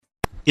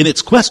In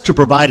its quest to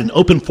provide an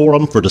open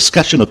forum for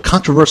discussion of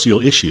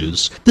controversial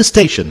issues, this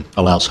station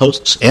allows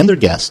hosts and their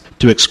guests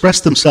to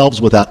express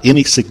themselves without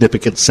any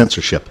significant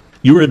censorship.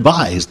 You are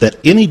advised that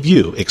any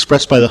view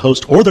expressed by the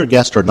host or their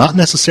guest are not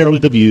necessarily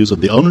the views of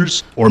the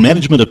owners or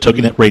management of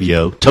TogiNet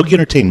Radio, Togi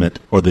Entertainment,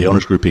 or the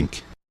Owners Group,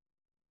 Inc.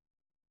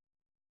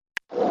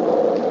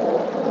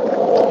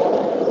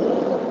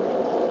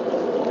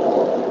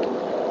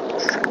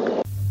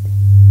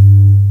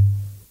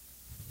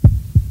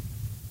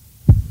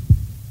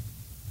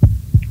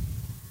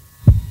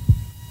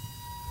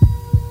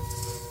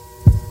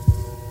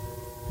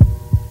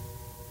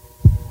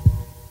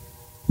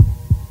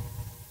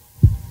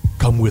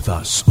 Come with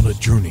us on a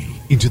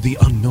journey into the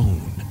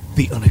unknown,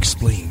 the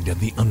unexplained, and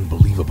the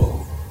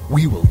unbelievable.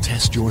 We will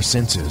test your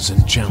senses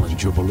and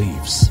challenge your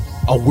beliefs.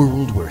 A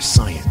world where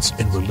science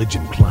and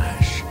religion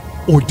clash.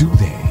 Or do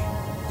they?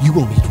 You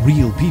will meet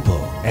real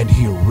people and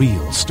hear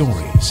real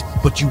stories,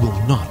 but you will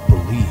not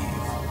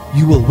believe.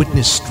 You will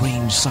witness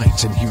strange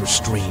sights and hear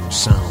strange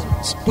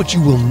sounds, but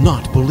you will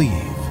not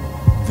believe.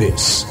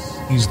 This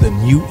is the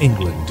New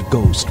England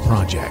Ghost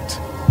Project.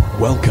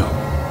 Welcome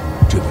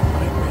to the nightmare.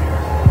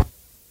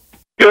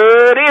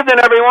 Good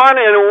evening, everyone,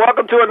 and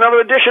welcome to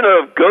another edition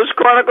of Ghost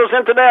Chronicles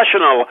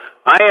International.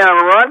 I am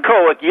Ron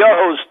Kolick, your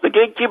host, the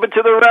gatekeeper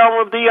to the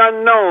realm of the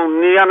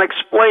unknown, the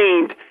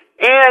unexplained,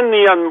 and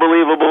the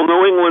unbelievable,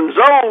 New England's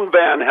own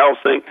Van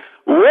Helsing.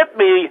 With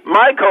me,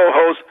 my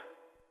co-host,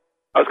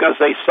 I was going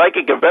to say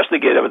psychic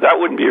investigator, but that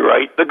wouldn't be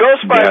right, the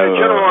Ghost Fighter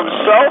General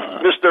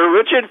himself, Mr.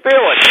 Richard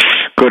Felix.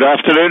 Good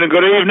afternoon and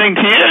good evening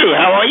to you.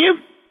 How are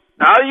you?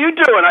 How are you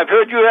doing? I've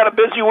heard you had a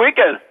busy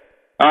weekend.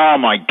 Oh,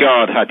 my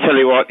God, I tell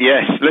you what,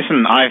 yes.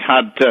 Listen, I've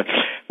had,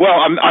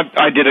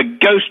 I did a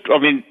ghost, I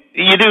mean,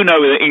 you do know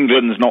that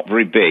England's not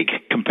very big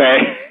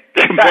compared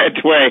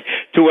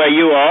to where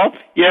you are.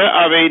 Yeah,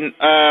 I mean,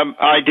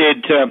 I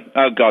did,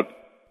 I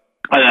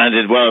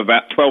did,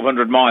 about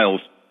 1,200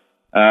 miles,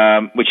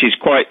 which is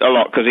quite a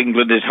lot, because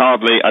England is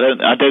hardly,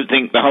 I don't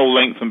think the whole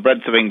length and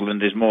breadth of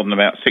England is more than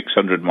about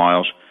 600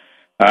 miles.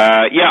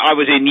 I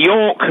was in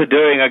York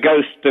doing a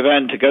ghost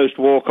event, a ghost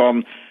walk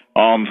on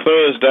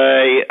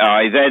Thursday.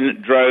 I then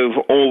drove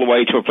all the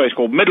way to a place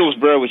called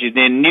Middlesbrough, which is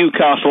near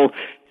Newcastle,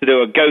 to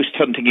do a ghost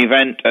hunting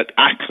event at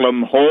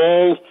Acklem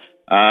Hall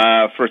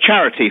for a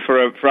charity, for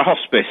a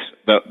hospice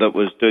that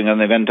was doing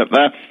an event up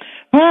there.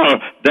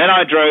 Then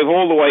I drove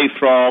all the way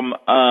from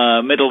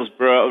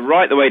Middlesbrough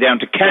right the way down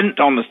to Kent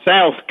on the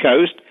south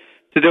coast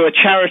to do a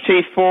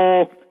charity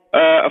for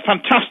a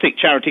fantastic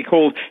charity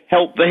called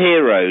Help the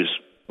Heroes,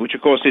 which,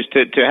 of course, is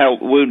to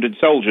help wounded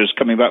soldiers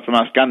coming back from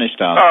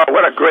Afghanistan. Oh,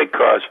 what a great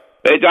cause.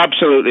 It's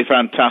absolutely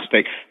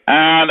fantastic.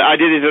 And I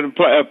did it at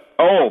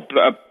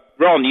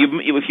Ron,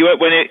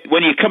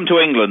 when you come to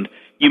England,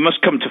 you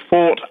must come to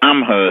Fort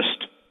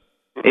Amherst.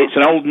 It's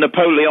an old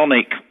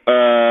Napoleonic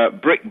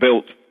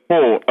brick-built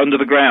fort under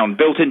the ground,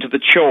 built into the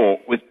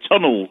chalk with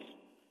tunnels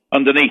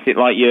underneath it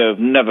like you've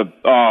never...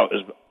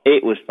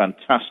 it was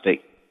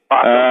fantastic.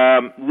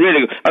 Awesome.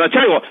 Really good. And I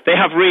tell you what, they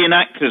have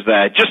reenactors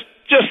there, just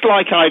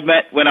like I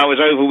met when I was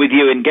over with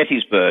you in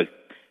Gettysburg.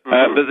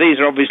 But these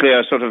are obviously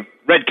sort of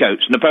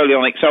redcoats,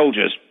 Napoleonic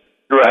soldiers.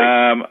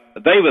 Right.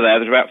 They were there.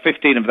 There's about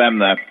 15 of them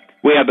there.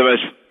 We had the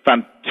most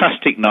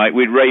fantastic night.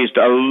 We'd raised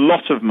a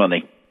lot of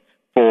money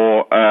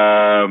for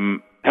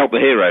Help the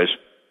Heroes.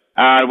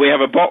 We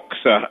have a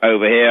boxer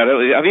over here.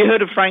 Have you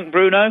heard of Frank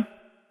Bruno?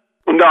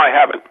 No, I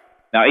haven't.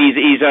 Now,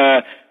 he's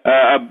a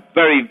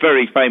very,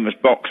 very famous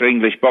boxer,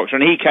 English boxer,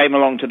 and he came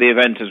along to the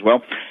event as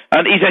well.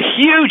 And he's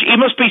he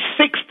must be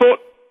 6 foot,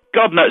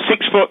 God knows,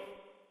 6'6",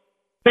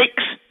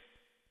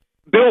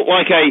 built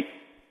like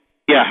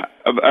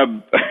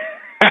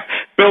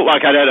built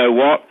like I don't know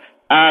what,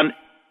 and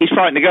he's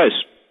frightened of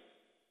ghosts.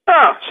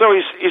 Oh, so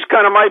he's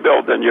kind of my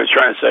build then, you're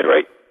trying to say,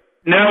 right?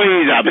 No,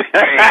 he's a big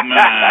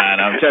man,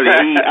 I'm telling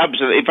you, he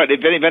absolutely... In fact,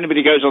 if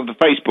anybody goes on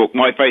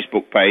my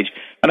Facebook page,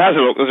 and has a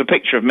look, there's a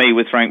picture of me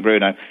with Frank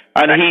Bruno,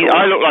 and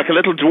I look like a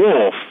little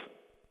dwarf,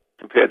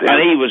 and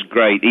he was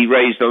great. He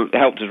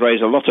helped us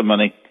raise a lot of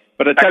money.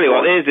 But I tell you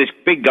what, there's this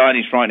big guy and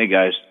he's frightened of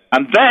ghosts.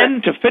 And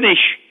then, to finish,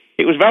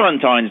 it was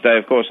Valentine's Day,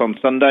 of course, on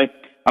Sunday,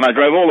 and I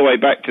drove all the way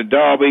back to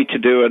Derby to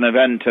do an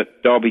event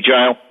at Derby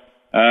Jail,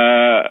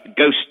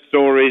 ghost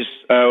stories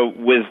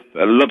with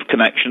love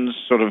connections,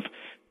 sort of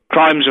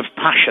crimes of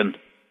passion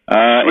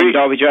in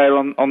Derby Jail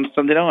on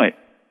Sunday night.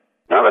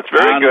 Oh, that's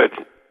very good.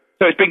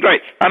 So it's been great.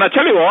 And I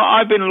tell you what,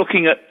 I've been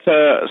looking at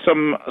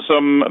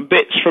some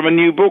bits from a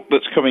new book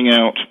that's coming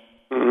out.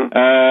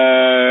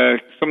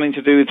 Something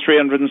to do with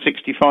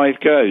 365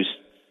 ghosts.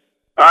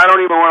 I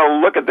don't even want to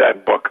look at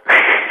that book.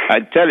 I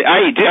tell you,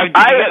 I've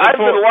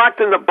been locked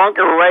in the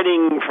bunker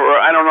writing for,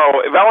 I don't know,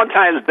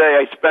 Valentine's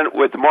Day I spent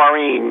with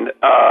Maureen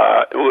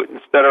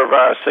instead of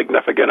our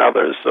significant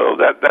others,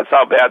 so that's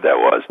how bad that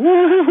was.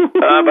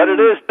 But it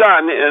is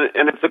done,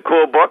 and it's a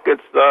cool book.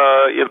 It's,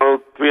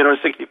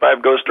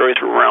 365 ghost stories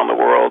from around the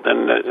world,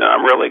 and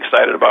I'm really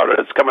excited about it.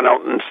 It's coming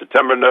out in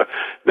September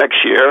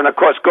next year. And, of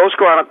course, Ghost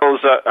Chronicles,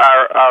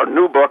 our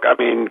new book,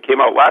 came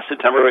out last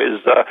September,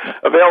 is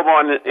available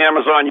on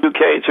Amazon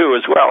UK, too,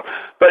 as well.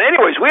 But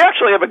anyways, we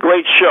actually have a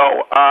great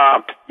show.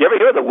 You ever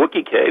hear of the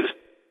Wookiee Caves?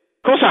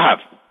 Of course I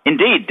have.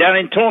 Indeed, down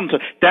in Taunton,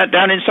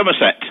 down in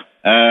Somerset.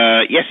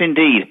 Yes,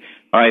 indeed.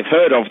 I've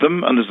heard of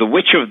them, and there's the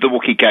Witch of the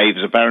Wookiee Caves,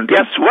 apparently.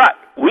 Guess what?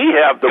 We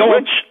have the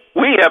witch.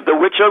 We have the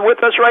witch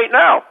with us right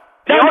now.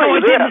 No, I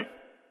didn't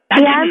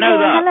know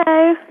that.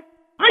 Hello.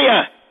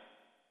 Hiya.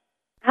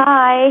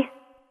 Hi.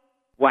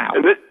 Wow.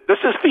 And this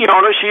is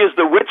Fiona. She is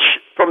the witch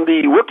from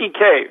the Wookiee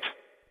Caves.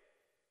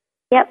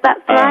 Yep,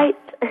 that's right.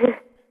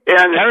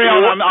 And carry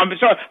on. I'm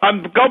sorry.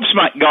 I'm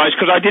gobsmacked, guys,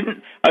 because I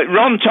didn't.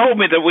 Ron told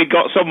me that we'd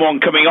got someone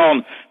coming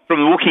on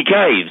from the Wookiee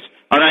Caves,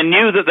 and I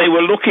knew that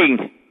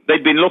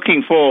they'd been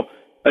looking for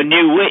a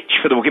new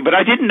witch for the Wookiee, but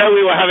I didn't know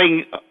we were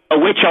having a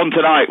witch on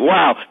tonight.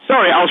 Wow.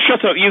 Sorry, I'll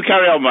shut up. You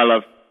carry on, my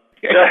love.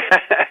 Anyways,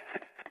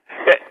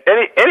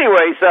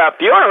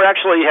 Fiona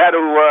actually had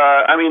to.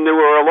 There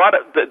were a lot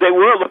of. They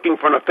were looking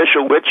for an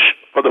official witch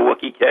for the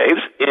Wookiee Caves,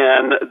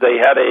 and they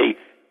had a.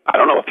 I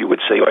don't know if you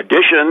would say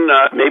audition.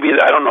 Maybe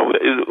I don't know.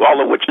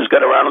 All the witches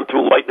got around and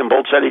threw lightning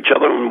bolts at each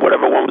other, and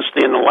whatever one was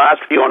standing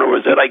last, Fiona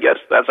was it. I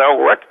guess that's how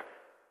it worked.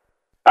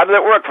 How did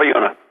that work for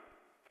Fiona?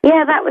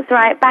 Yeah, that was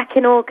right. Back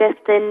in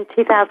August in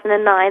 2009,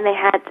 they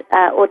had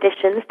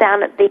auditions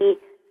down at the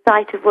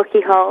site of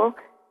Wookiee Hole,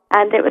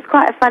 and it was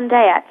quite a fun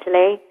day,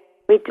 actually.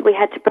 We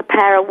had to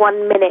prepare a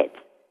 1-minute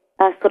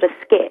sort of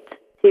skit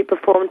to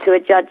perform to a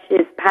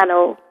judge's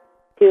panel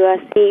to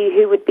see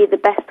who would be the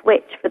best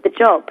witch for the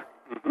job.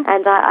 Mm-hmm.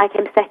 And I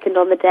came second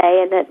on the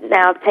day, and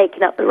now I've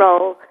taken up the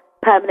role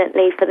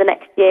permanently for the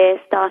next year,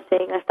 I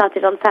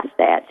started on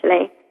Saturday,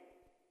 actually.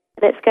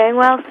 And it's going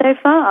well so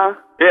far.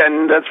 Yeah,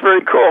 and that's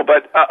very cool.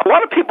 But a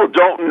lot of people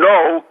don't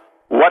know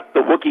what the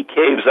Wookiee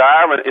Caves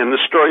are and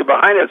the story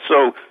behind it,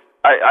 so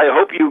I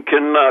hope you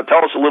can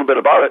tell us a little bit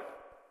about it.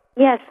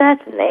 Yeah,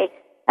 certainly.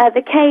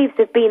 The caves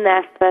have been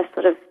there for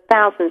sort of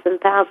thousands and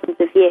thousands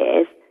of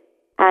years,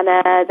 and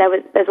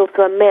there's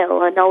also a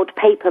mill, an old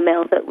paper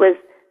mill, that was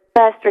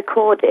first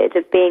recorded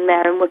of being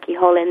there in Wookiee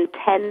Hole in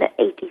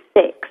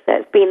 1086, so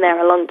it's been there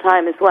a long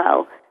time as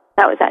well.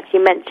 That was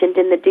actually mentioned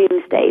in the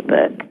Doomsday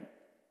Book.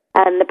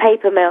 And the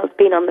paper mill's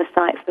been on the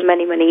site for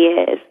many, many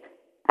years.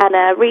 And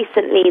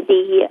recently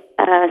the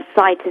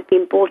site has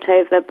been bought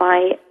over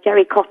by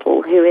Jerry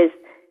Cottle, who is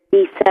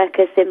the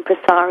circus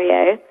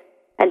impresario,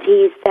 and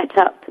he's set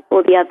up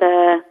all the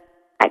other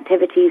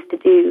activities to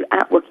do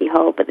at Wookiee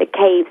Hole, but the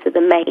caves are the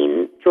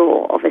main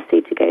draw,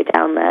 obviously, to go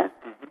down there.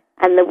 Mm-hmm.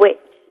 And the witch,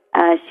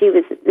 she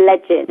was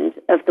legend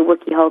of the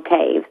Wookiee Hole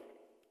Caves.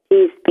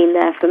 She's been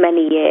there for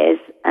many years,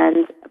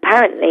 and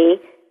apparently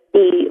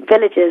the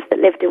villagers that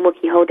lived in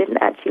Wookiee Hole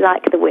didn't actually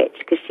like the witch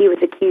because she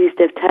was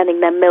accused of turning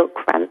their milk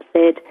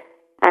rancid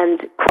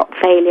and crop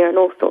failure and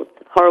all sorts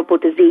of horrible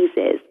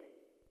diseases.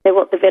 So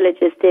what the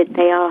villagers did,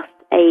 they asked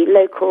a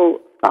local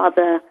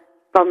father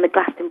from the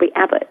Glastonbury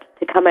Abbot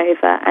to come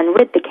over and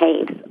rid the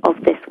caves of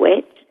this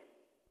witch,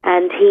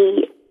 and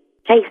he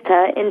chased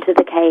her into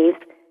the caves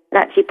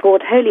and actually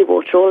poured holy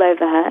water all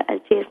over her,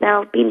 and she has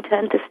now been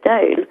turned to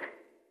stone.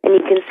 And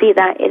you can see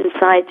that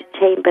inside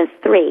Chamber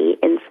 3,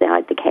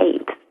 inside the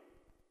caves.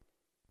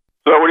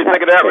 So what do you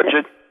think of that,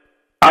 Richard?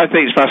 I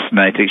think it's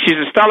fascinating. She's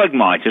a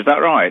stalagmite, is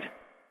that right?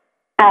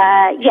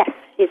 Yes,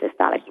 she's a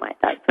stalagmite.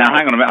 That's now, right.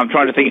 hang on a minute. I'm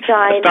trying to think. A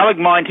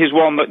stalagmite is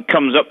one that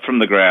comes up from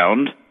the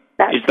ground.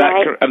 That's is that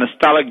right. And a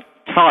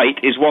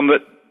stalactite is one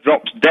that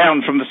drops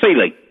down from the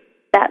ceiling.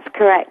 That's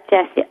correct,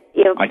 yes.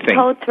 You're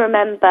told to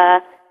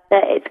remember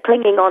that it's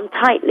clinging on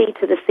tightly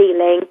to the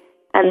ceiling,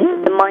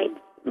 and the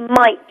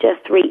might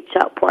just reach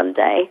up one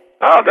day.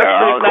 Oh, that's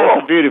pretty cool.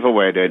 That's a beautiful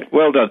way of doing it.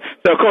 Well done.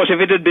 So, of course, if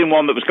it had been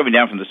one that was coming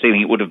down from the ceiling,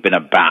 it would have been a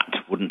bat,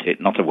 wouldn't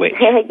it? Not a witch.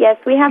 Yes,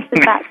 we have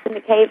some bats in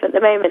the cave at the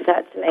moment,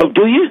 actually. Oh,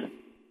 do you?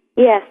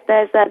 Yes,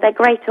 there's the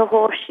greater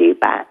horseshoe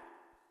bat,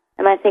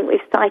 and I think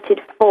we've sighted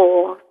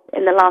 4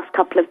 in the last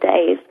couple of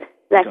days.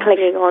 They're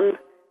clinging on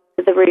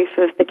to the roof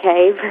of the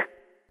cave.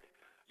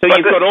 So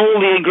you've got all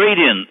the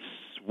ingredients.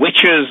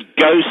 Witches,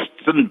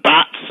 ghosts, and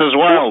bats as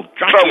well.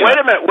 But wait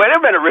a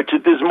minute,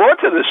 Richard. There's more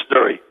to this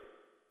story.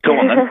 Go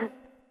on, then.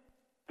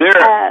 Go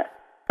ahead.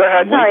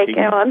 Sorry,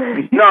 go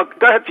on. No,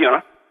 go ahead,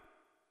 Fiona.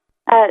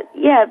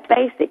 Yeah,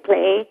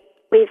 basically,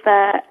 we've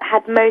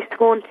had Most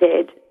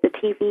Haunted, the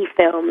TV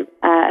film,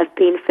 has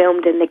been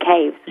filmed in the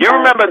caves. You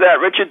remember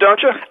that, Richard,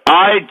 don't you?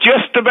 I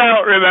just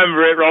about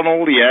remember it,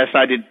 Ronald, yes.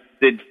 I did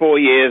 4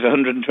 years,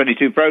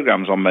 122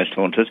 programs on Most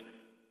Haunted.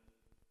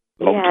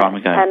 Long time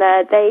ago. And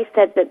they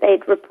said that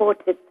they'd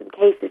reported some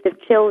cases of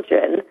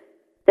children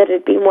that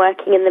had been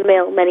working in the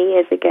mill many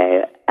years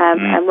ago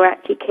and were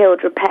actually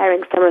killed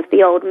repairing some of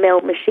the old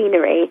mill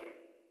machinery.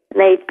 and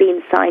they'd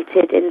been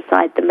sighted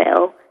inside the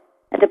mill.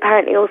 And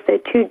apparently also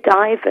 2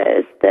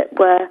 divers that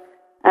were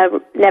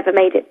never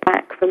made it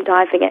back from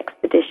diving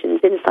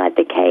expeditions inside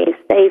the caves.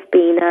 They've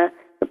been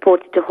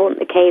reported to haunt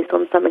the caves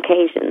on some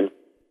occasions.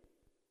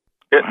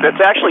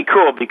 That's actually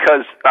cool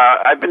because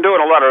I've been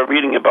doing a lot of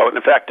reading about it.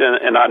 In fact,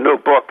 in our new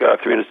book,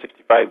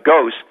 365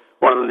 Ghosts,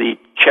 one of the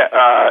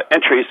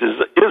entries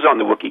is on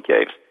the Wookiee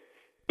Caves.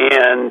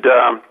 And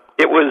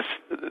it was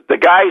the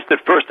guys that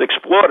first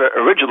explored it.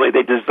 Originally,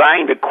 they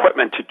designed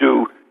equipment to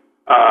do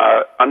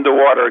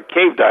underwater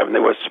cave diving.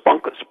 They were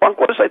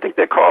spunkless, I think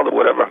they're called, or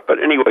whatever. But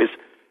anyways,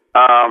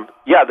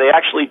 they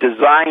actually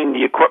designed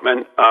the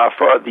equipment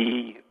for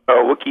the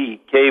Wookiee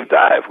cave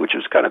dive, which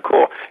was kind of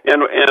cool.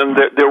 And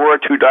there were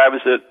 2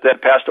 divers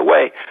that passed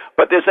away.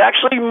 But there's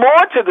actually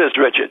more to this,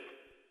 Richard.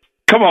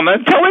 Come on,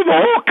 then. Tell me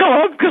more. Come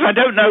on, because I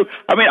don't know.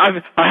 I mean,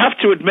 I have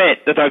to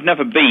admit that I've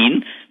never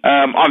been.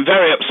 I'm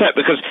very upset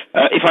because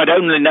if I'd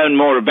only known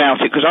more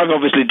about it, because I've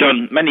obviously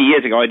done, many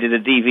years ago, I did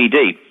a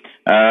DVD,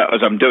 as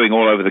I'm doing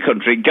all over the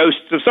country,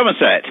 Ghosts of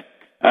Somerset.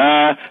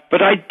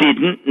 But I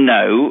didn't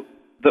know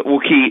that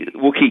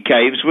Wookiee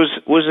Caves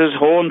was as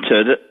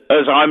haunted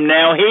as I'm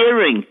now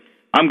hearing.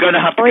 I'm going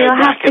to have to go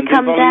back and do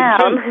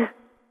volume 2.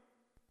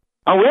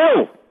 I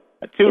will.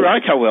 Too right,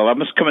 I will. I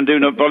must come and do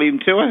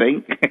volume 2, I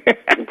think.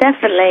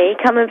 Definitely.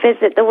 Come and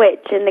visit the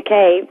witch in the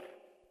cave.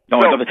 No,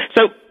 I love it.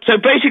 So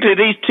basically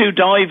these 2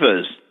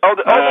 divers...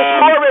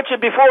 there's more, Richard,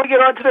 before we get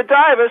on to the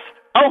divers.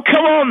 Oh,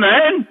 come on,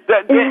 then.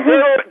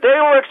 They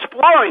were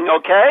exploring,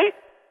 okay?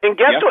 And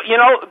guess what? You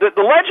know,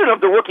 the legend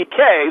of the Wookiee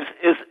Caves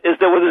is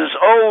there was this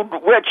old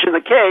witch in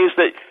the caves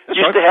that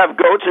used to have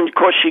goats, and of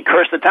course she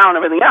cursed the town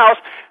and everything else.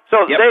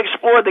 So they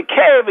explored the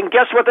cave, and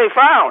guess what they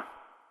found?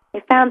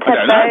 They found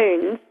her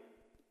bones.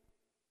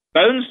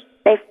 Bones?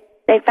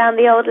 They found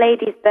the old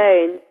lady's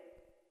bones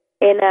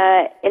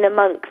in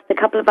amongst a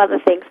couple of other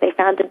things. They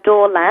found a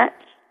door latch,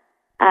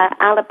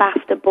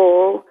 alabaster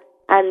ball,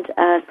 and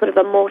sort of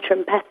a mortar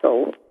and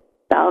pestle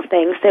style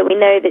thing. So we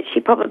know that she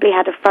probably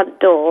had a front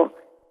door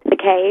to the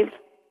cave,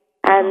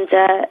 and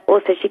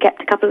also she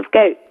kept a couple of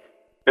goats.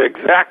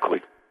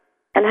 Exactly.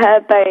 And her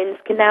bones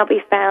can now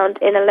be found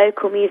in a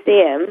local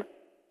museum,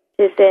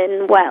 which is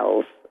in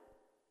Wells.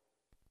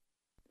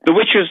 The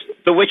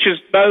witch's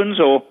bones,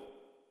 or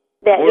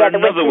the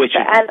another witch's?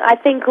 And I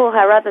think all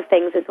her other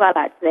things as well,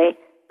 actually.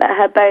 But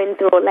her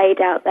bones are all laid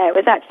out there. It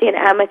was actually an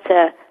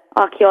amateur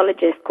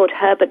archaeologist called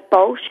Herbert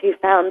Bolsch who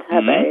found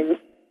her bones.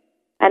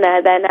 And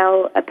they're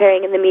now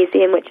appearing in the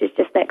museum, which is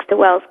just next to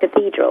Wells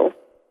Cathedral.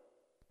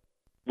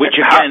 Which,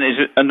 again,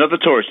 is another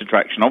tourist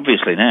attraction,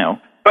 obviously,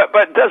 now. But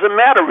it doesn't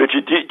matter,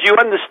 Richard. Do you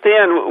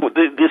understand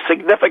the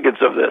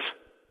significance of this?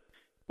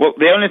 Well,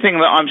 the only thing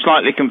that I'm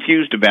slightly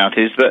confused about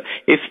is that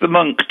if the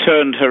monk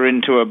turned her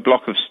into a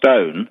block of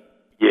stone,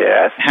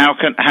 yes, how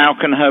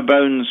can her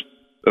bones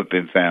have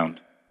been found?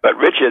 But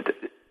Richard,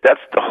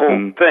 that's the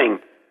whole thing.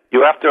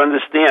 You have to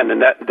understand,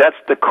 and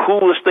that's the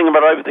coolest thing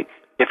about everything.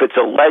 If it's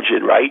a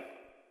legend, right?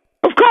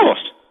 Of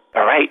course.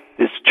 All right.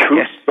 There's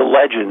truth to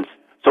legends.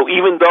 So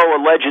even though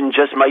a legend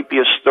just might be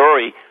a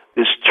story,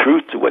 there's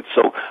truth to it.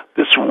 So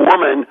this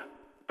woman,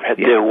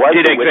 there was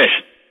a witch.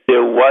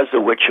 There was a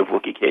witch of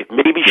Wookiee Cave.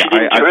 Maybe she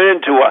didn't turn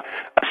into a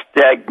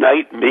stag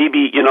knight.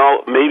 Maybe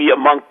a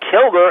monk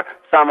killed her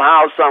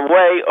somehow, some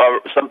way, or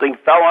something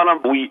fell on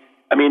him.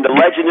 The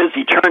legend is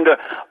he turned her.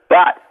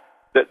 But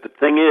the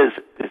thing is,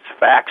 there's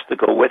facts to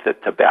go with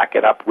it to back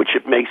it up, which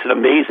it makes it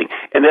amazing.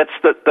 And that's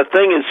the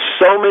thing is,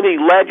 so many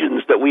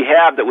legends that we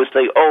have that would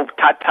say, oh,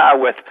 ta-ta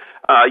with,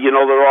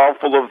 they're all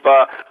full of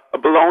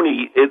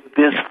baloney.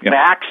 There's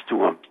facts to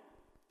them.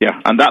 Yeah,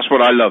 and that's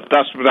what I love.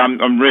 That's what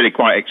I'm really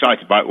quite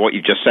excited about what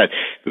you've just said,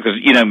 because,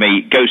 you know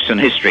me, ghosts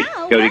and history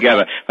go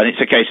together, and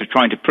it's a case of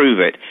trying to prove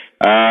it,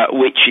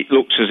 which it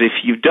looks as if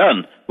you've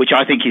done, which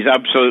I think is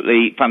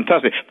absolutely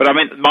fantastic. But I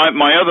mean,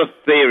 my other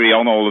theory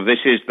on all of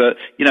this is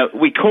that,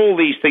 we call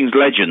these things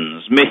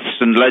legends, myths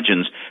and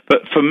legends,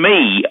 but for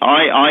me,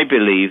 I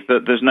believe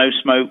that there's no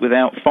smoke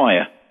without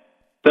fire.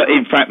 That,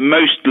 in fact,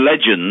 most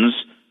legends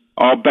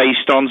are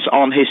based on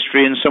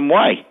history in some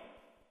way.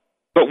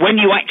 But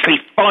when you actually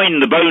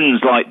find the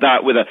bones like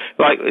that,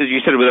 like as you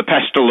said, with a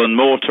pestle and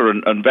mortar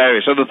and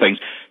various other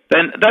things,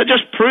 then that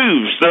just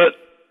proves that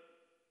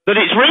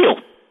it's real.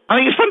 I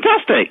think it's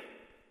fantastic.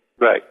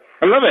 Right.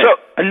 I love it.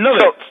 I love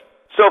it.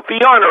 So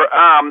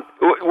Fiona,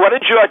 what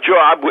is your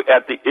job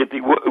at the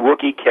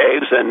Wookiee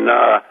Caves? And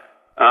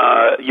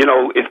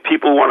if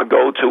people want to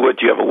go to it,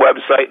 do you have a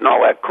website and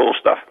all that cool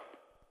stuff?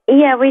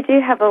 Yeah, we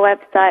do have a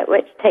website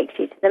which takes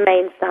you to the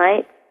main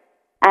site.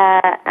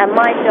 And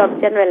my job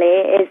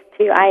generally is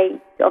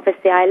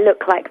I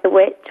look like the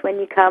witch when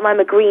you come. I'm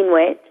a green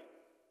witch,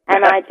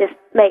 and I just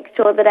make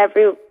sure that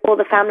all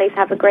the families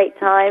have a great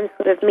time,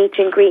 sort of meet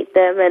and greet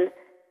them, and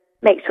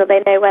make sure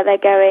they know where they're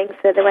going,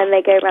 so that when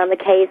they go around the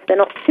caves, they're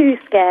not too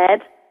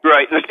scared.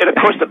 Right, and of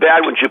course the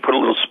bad ones, you put a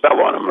little spell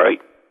on them, right?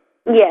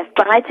 Yes,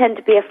 but I tend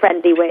to be a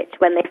friendly witch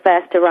when they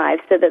first arrive,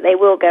 so that they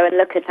will go and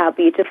look at our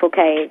beautiful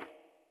caves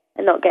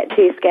and not get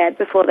too scared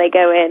before they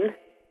go in.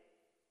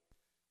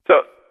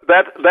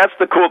 that's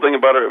the cool thing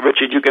about it,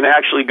 Richard. You can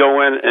actually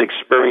go in and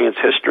experience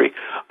history.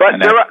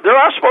 But there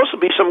are supposed to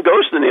be some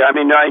ghosts in there. I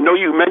mean, I know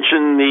you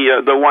mentioned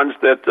the ones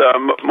that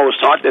most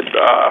haunted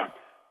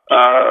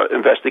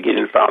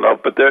investigated and found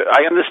out. But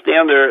I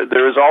understand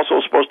there is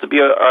also supposed to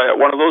be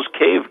one of those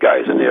cave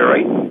guys in there,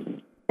 right?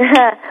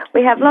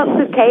 We have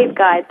lots of cave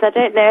guides. I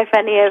don't know if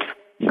any have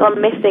gone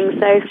missing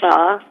so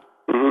far.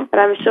 But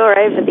I'm sure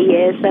over the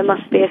years there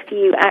must be a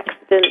few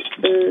accidents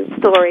and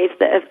stories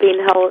that have been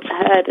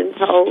heard and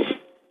told.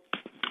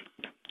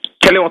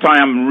 Tell you what I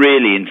am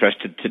really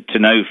interested to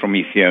know from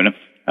you, Fiona.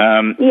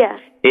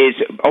 Is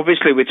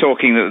obviously we're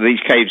talking that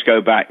these caves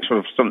go back sort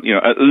of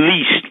at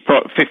least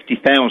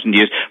 50,000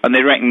 years, and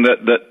they reckon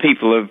that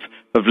people have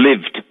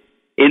lived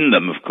in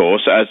them, of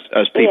course,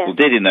 as people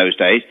did in those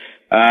days.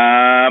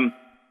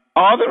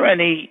 Are there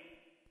any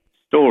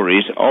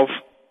stories of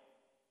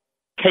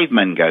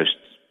cavemen ghosts?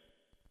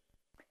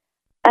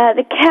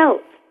 The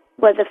Celts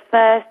were the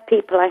first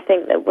people, I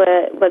think, that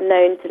were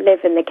known to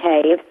live in the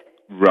caves.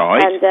 Right.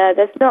 And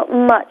there's not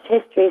much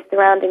history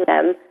surrounding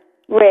them,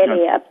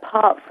 really,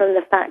 apart from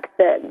the fact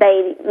that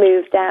they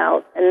moved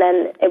out and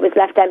then it was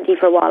left empty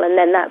for a while, and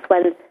then that's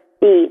when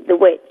the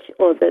witch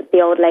or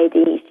the old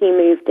lady, she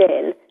moved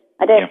in.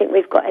 I don't think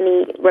we've got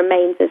any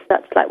remains as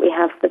such like we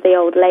have for the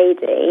old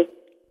lady.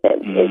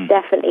 It's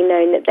definitely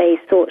known that they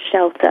sought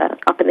shelter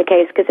up in the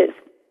caves because it's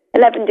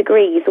 11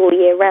 degrees all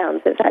year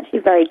round, so it's actually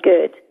very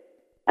good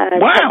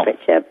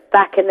temperature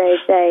back in those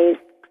days.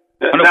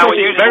 Now, when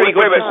you say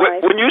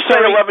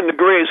 11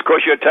 degrees, of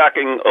course, you're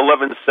talking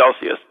 11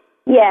 Celsius.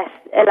 Yes,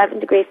 11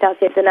 degrees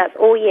Celsius, and that's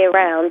all year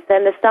round. So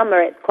in the summer,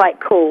 it's quite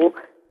cool,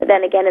 but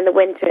then again in the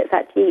winter, it's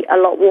actually a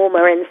lot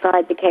warmer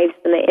inside the caves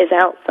than it is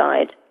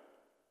outside.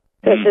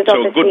 So it's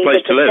obviously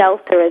with the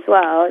shelter as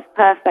well. It's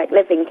perfect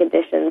living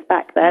conditions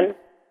back then.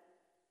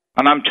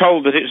 And I'm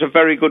told that it's a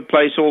very good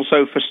place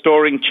also for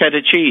storing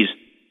cheddar cheese.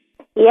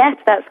 Yes,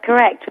 that's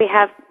correct. We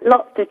have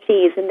lots of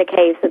cheese in the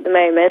caves at the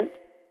moment.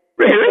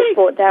 Really? It's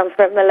brought down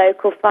from a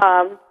local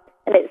farm,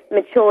 and it's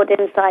matured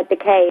inside the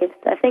caves,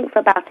 I think for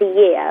about a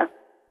year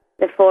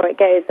before it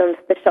goes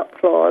onto the shop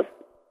floors.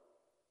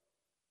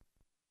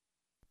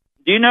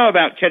 Do you know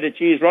about cheddar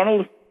cheese,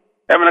 Ronald?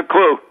 Haven't a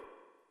clue.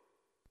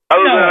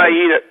 Other than I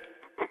eat it.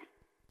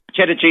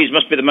 Cheddar cheese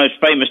must be the most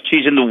famous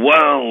cheese in the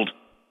world.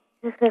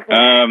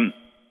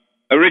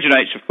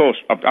 Originates, of course,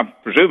 I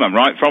presume I'm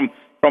right, from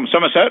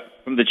Somerset,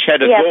 from the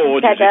Cheddar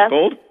Gorge, as it's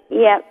called.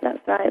 Yeah,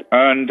 that's right.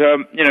 And,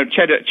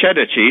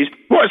 cheddar cheese.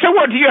 So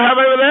what do you have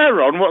over there,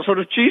 Ron? What sort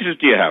of cheeses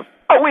do you have?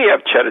 Oh, we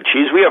have cheddar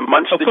cheese. We have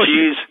Munster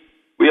cheese.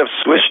 We have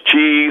Swiss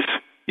cheese.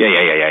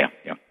 Yeah.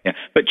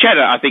 But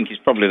cheddar, I think, is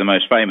probably the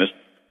most famous.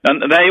 And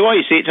there you are,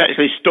 you see, it's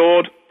actually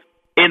stored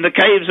in the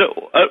caves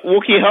at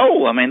Wookey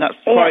Hole. I mean, that's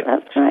quite...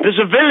 That's right. There's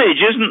a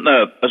village, isn't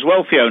there, as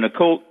well, Fiona,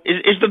 called...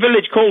 Is the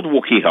village called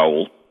Wookey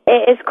Hole?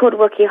 It is called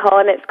Wookey Hole,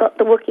 and it's got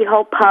the Wookey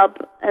Hole pub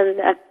and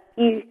a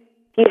few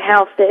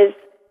houses,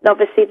 and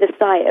obviously the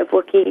site of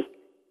Wookey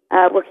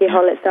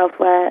Hole itself,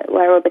 where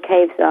all the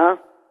caves are.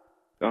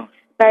 Gosh.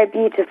 Very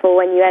beautiful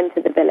when you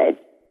enter the village.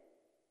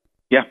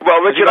 Yeah.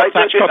 Well, Richard, I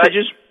think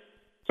cottages.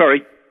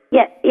 Sorry.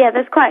 Yeah.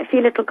 There's quite a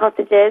few little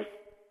cottages,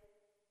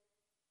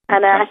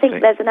 and I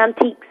think there's an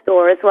antique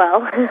store as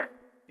well.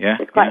 Yeah.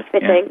 It's quite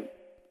fitting.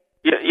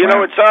 Yeah. You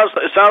know, it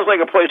sounds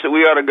like a place that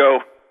we ought to go.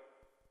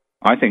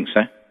 I think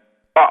so.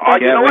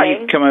 You know what?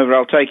 When you come over,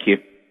 I'll take you.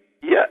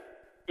 Yeah.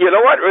 You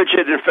know what,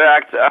 Richard? In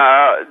fact,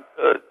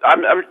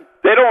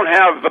 they don't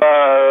have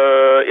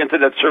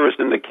internet service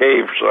in the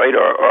caves, right,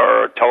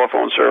 or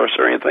telephone service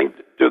or anything,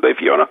 do they,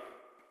 Fiona?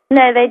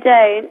 No, they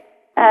don't.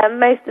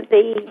 Most of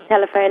the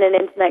telephone and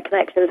internet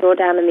connections are all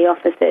down in the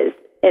offices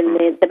in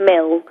the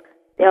mill,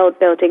 the old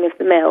building of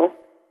the mill.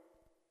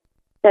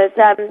 There's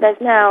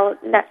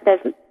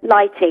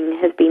lighting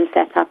has been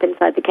set up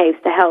inside the caves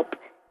to help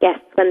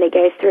guests when they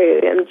go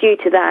through, and due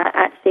to that,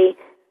 actually,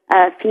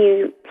 a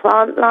few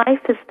plant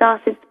life has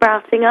started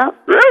sprouting up.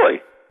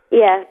 Really?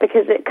 Yeah,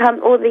 because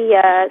all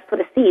the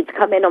sort of seeds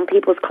come in on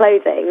people's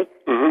clothing,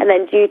 and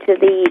then due to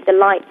the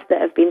lights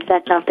that have been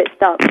set up, it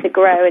starts to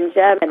grow and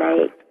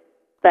germinate.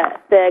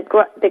 But the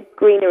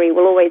greenery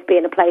will always be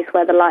in a place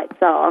where the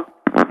lights are.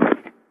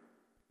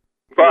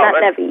 Wow,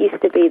 that never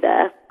used to be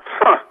there.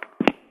 Huh.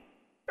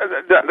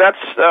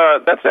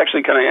 That's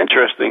actually kind of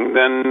interesting.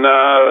 Then.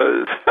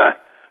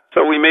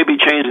 So we may be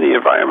changing the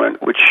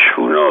environment, which,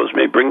 who knows,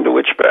 may bring the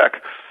witch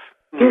back.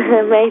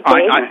 Maybe.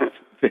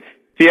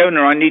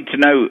 Fiona, I need to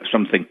know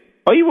something.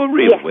 Are you a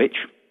real witch?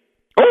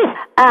 Oh!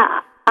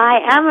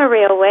 I am a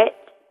real witch.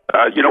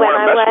 You don't want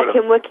to mess with when I work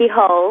in Wookey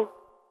Hole.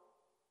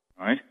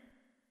 Right.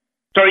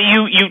 Sorry,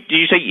 did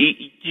you say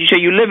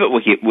you live in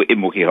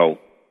Wookey Hole?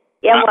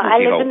 Yeah, I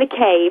live in the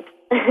caves.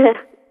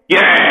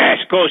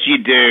 Yes, of course you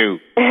do.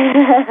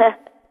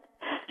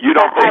 You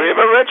don't believe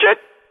it, Richard?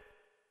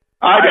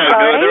 I don't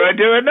know whether I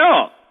do or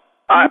not.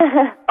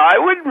 I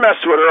wouldn't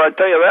mess with her, I'll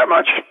tell you that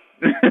much.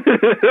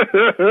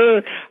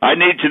 I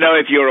need to know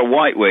if you're a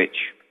white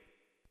witch.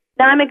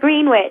 No, I'm a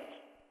green witch.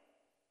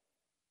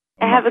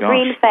 I have a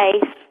green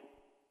face.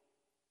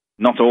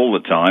 Not all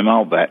the time,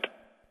 I'll bet.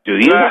 Do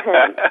you?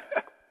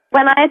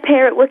 When I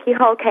appear at Wookiee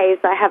Hole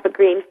Caves, I have a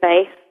green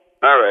face.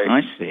 All right.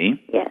 I see.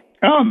 Yeah.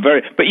 Oh, I'm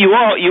very... But you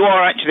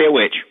are actually a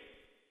witch.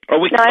 A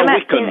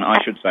Wiccan,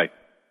 I should say.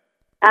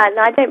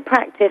 No, I don't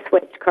practice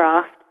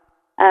witchcraft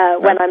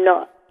when I'm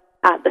not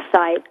at the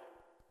site.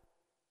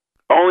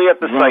 Only at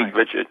the site,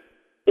 Richard.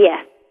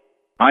 Yes.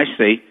 I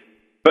see.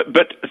 But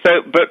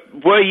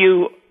were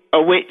you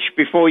a witch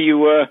before you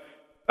were...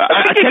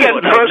 I think you're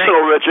getting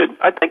personal, Richard.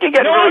 I think you're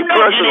getting really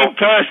personal.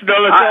 I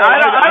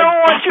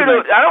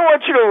don't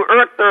want you to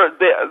irk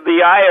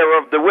the ire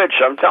of the witch.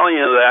 I'm telling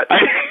you that.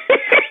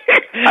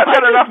 I've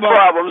got enough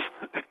problems.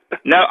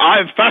 No,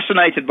 I'm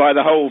fascinated by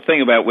the whole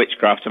thing about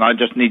witchcraft, and I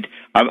just need.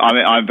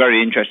 I'm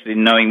very interested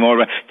in knowing more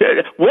about.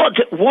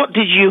 What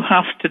did you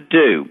have to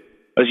do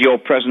as your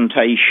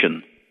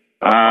presentation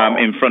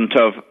in front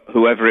of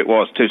whoever it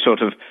was to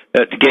sort of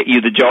to get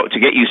you the job, to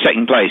get you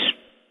second place?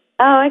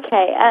 Oh,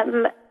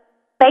 okay.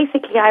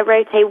 Basically, I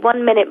wrote a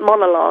 1-minute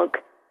monologue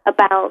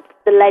about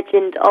the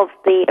legend of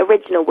the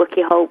original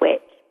Wookiee Hole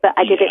Witch, but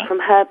I did it from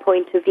her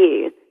point of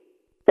view.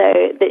 So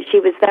that she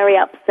was very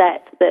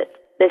upset that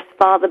this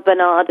Father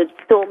Bernard had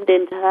stormed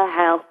into her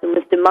house and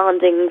was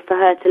demanding for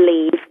her to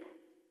leave,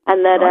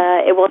 and that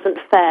it wasn't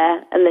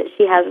fair, and that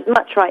she has as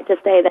much right to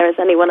stay there as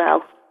anyone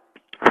else.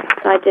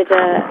 So I did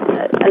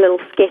a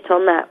little skit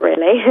on that,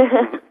 really.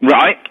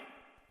 Right.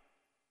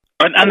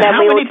 And then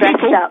how we all many dressed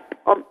people? up.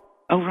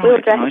 Oh, right. We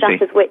were dressed up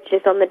as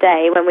witches on the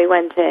day when we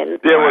went in.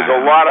 There was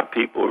a lot of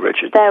people,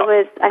 Richard. There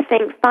was, I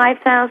think,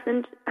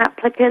 5,000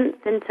 applicants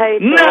in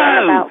total,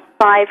 and about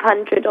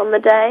 500 on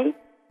the day.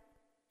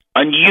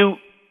 And you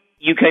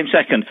came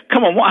second.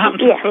 Come on, what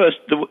happened to the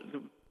first,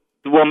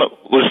 the one that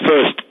was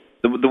first,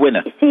 the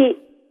winner? She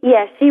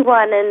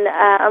won, and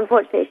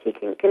unfortunately she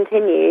can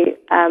continue.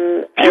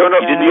 Did you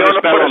put a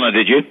spell on her,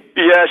 did you?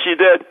 Yeah, she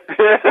did.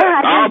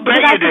 I'll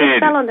bet you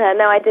did. Put a spell on her?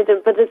 No, I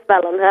didn't put a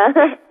spell on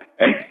her.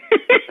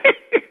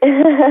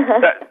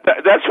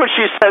 That's what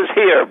she says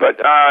here,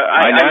 but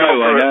I know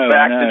for a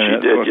fact that she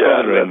did. What's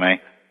bothering me.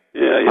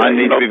 I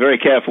need to be very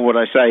careful what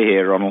I say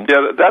here, Ronald.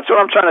 Yeah, that's what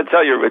I'm trying to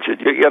tell you, Richard.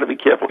 You got to be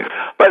careful.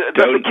 But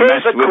the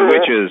caves are cool.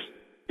 Witches.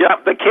 Yeah,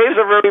 the caves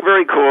are very,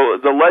 very cool.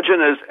 The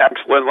legend is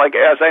excellent. Like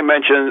as I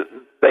mentioned,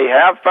 they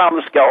have found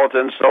the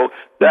skeleton, so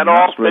that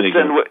all fits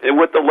in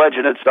with the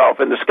legend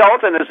itself. And the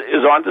skeleton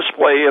is on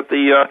display at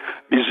the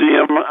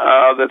museum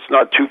that's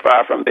not too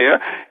far from there.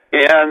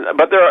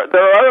 But there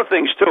are other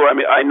things too. I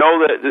mean, I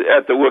know that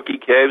at the Wookiee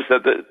Caves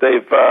that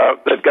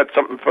they've got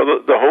something for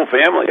the whole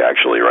family,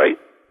 actually, right?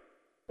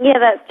 Yeah,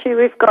 that's true.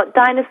 We've got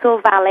Dinosaur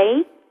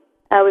Valley.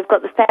 We've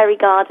got the Fairy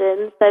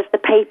Gardens. There's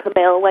the paper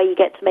mill where you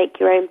get to make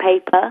your own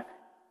paper.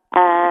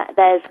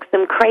 There's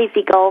some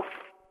crazy golf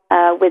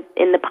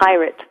in the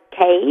Pirate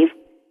Cave.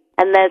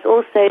 And there's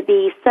also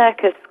the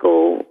Circus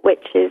School,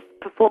 which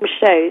performs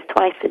shows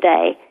twice a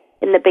day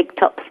in the Big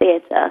Top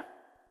Theatre.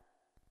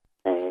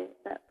 So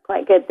that's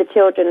quite good. The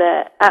children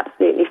are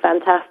absolutely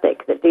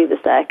fantastic that do the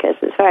circus.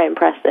 It's very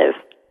impressive.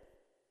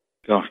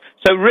 Gosh.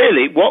 So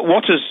really,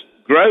 what has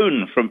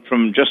grown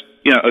from just,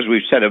 as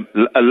we've said,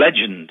 a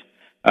legend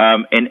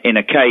in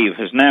a cave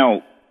has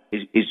now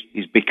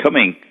is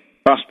becoming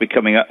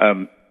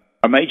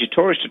a major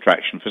tourist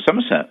attraction for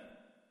Somerset.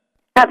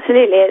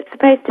 Absolutely. It's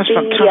supposed to be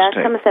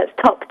fantastic. Somerset's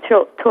top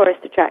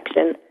tourist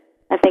attraction.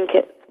 I think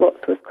it's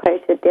what was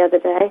quoted the other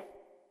day.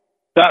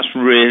 That's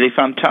really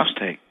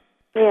fantastic.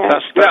 Yeah.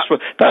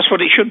 That's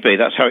what it should be.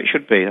 That's how it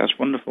should be. That's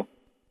wonderful.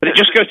 But it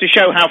just goes to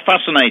show how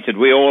fascinated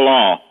we all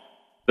are,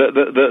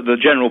 the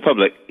general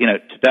public,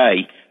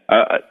 today,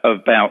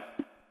 about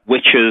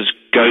witches,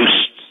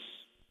 ghosts,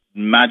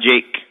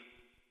 magic,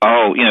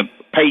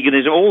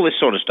 paganism, all this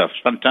sort of stuff.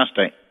 It's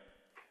fantastic.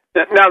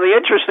 Now, the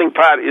interesting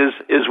part is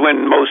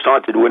when Most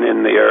Haunted went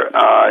in there.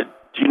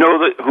 Do you know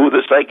who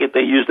the psychic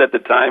they used at the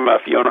time,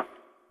 Fiona?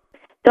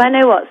 Do I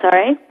know what,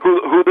 sorry?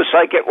 Who the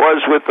psychic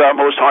was with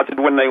Most Haunted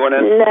when they went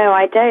in? No,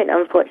 I don't,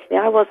 unfortunately.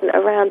 I wasn't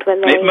around when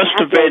they... It must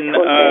have been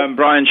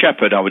Brian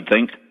Shepherd, I would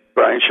think.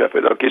 Brian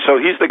Shepherd, okay. So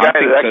he's the guy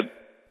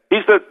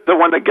he's the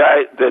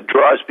guy that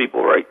draws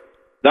people, right?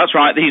 That's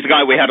right. He's the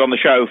guy we had on the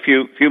show a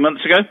few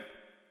months ago.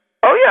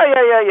 Oh,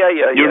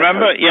 yeah. You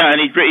remember? Yeah, and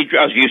he,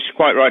 as you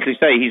quite rightly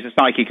say, he's a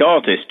psychic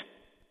artist.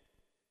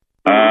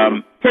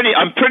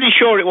 I'm pretty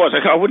sure it was.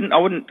 I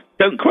wouldn't.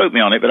 Don't quote me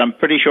on it, but I'm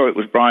pretty sure it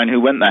was Brian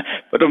who went there.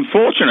 But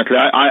unfortunately,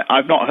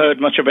 I've not heard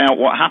much about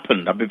what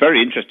happened. I'd be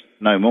very interested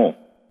to know more.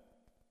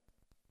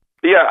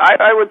 Yeah,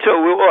 I would too.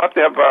 We will have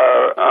to have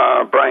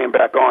Brian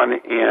back on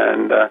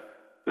and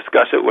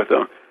discuss it with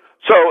him.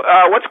 So,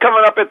 what's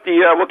coming up at the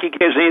Wookiee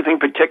Caves? Anything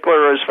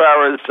particular as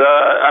far as?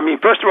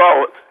 First of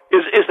all,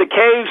 is the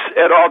caves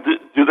at all?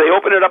 Do they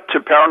open it up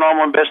to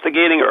paranormal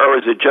investigating, or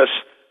is it just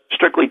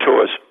strictly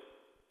tours?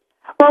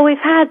 Well, we've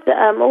had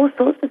all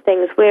sorts of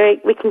things where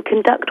we can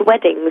conduct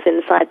weddings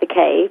inside the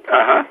cave.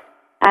 Uh-huh.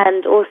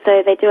 And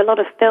also they do a lot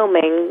of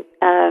filming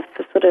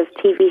for sort of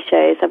TV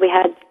shows. So we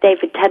had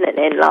David Tennant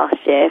in last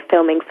year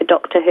filming for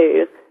Doctor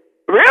Who.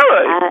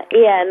 Really?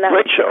 Yeah, and that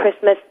Great was show. the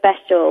Christmas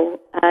special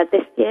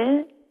this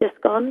year,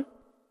 just gone.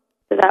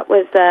 So that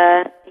was,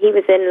 he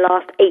was in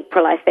last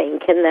April, I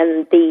think, and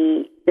then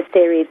the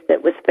series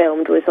that was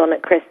filmed was on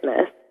at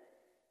Christmas.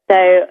 So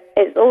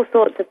it's all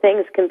sorts of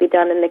things can be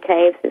done in the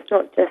caves. It's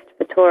not just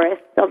for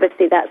tourists.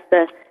 Obviously, that's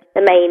the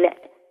main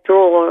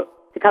draw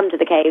to come to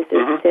the caves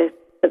is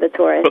for the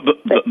tourists.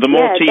 But the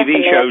more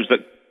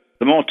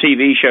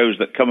TV shows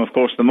that come, of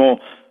course, the more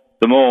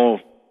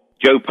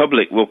Joe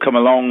Public will come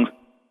along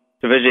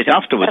to visit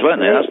afterwards, won't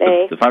they? That's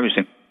the fabulous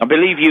thing. I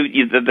believe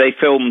they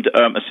filmed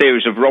a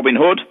series of Robin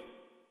Hood.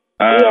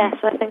 Yes,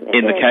 I think they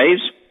in the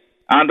caves,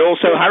 and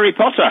also Harry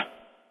Potter.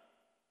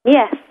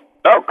 Yes.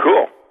 Oh,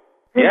 cool.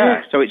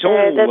 Yeah, so it's all...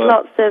 there's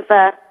lots of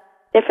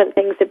different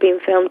things that have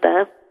been filmed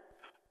there.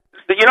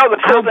 You know,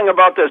 the cool thing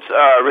about this,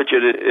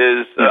 Richard,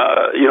 is,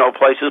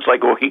 places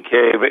like Wookiee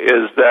Cave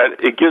is that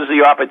it gives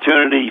the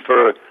opportunity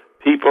for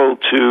people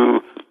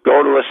to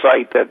go to a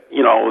site that,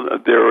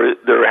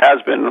 there has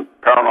been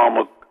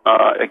paranormal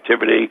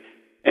activity,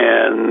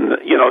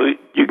 and,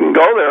 you can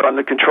go there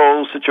under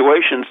controlled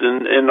situations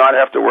and not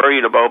have to worry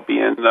about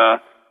being,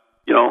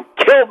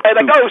 killed by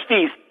the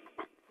ghosties.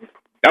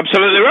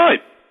 Absolutely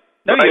right.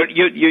 No, right.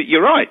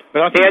 You're right.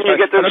 But I think and you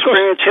get to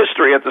experience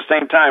history at the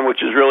same time,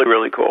 which is really,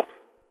 really cool.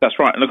 That's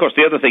right. And, of course,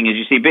 the other thing is,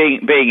 you see,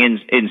 being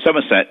in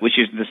Somerset, which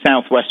is the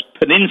southwest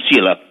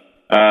peninsula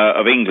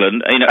of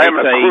England, I have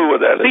a clue what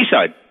that is.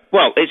 Seaside.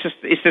 Well, it's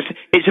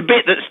a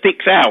bit that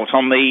sticks out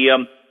on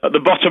the at the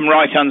bottom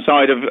right-hand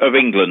side of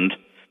England,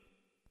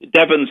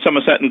 Devon,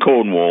 Somerset, and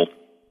Cornwall.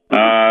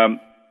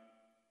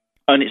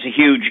 And it's a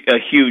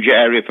huge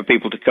area for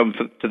people to come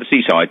to the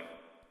seaside.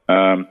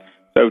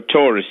 So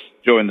tourists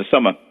during the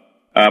summer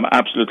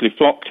absolutely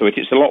flock to it.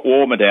 It's a lot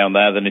warmer down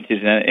there than it is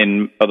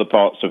in other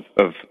parts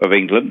of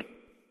England.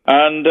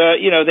 And,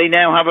 they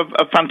now have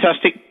a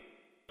fantastic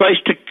place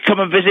to come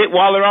and visit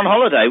while they're on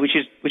holiday, which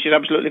is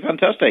absolutely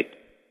fantastic.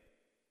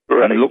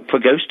 Right. And look for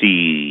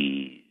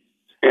ghosties.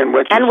 And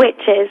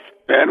witches.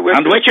 And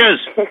witches.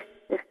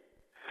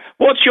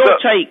 What's your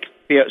take?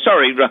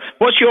 Sorry,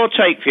 what's your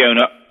take,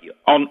 Fiona,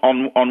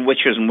 on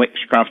witches and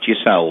witchcraft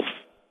yourself?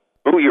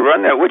 Oh, you're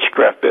on that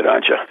witchcraft bit,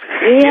 aren't you?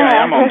 Yeah,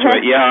 I'm onto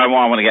it. Yeah, I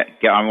want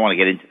to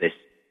get into this.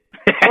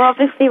 Well,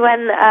 obviously,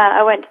 when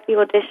I went to the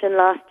audition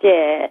last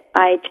year,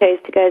 I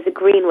chose to go as a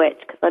green witch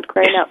because I'd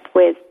grown up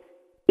with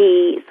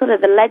the sort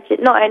of the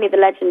legend, not only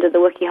the legend of the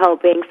Wookiee Hole,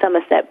 being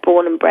Somerset,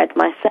 born and bred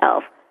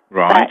myself,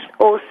 right?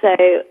 But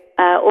also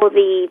all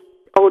the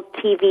old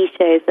TV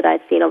shows that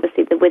I'd seen.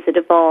 Obviously, The Wizard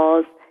of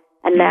Oz,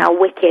 and now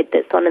Wicked,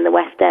 that's on in the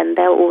West End.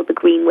 They're all the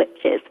green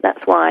witches.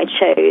 That's why I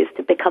chose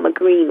to become a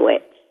green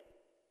witch.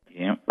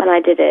 Yeah. When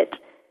I did it.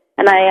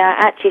 And I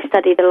actually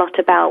studied a lot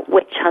about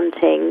witch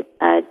hunting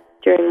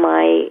during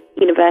my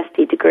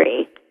university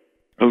degree.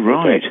 Oh,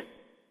 right.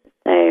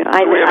 So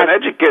we have an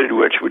educated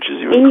witch, which is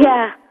even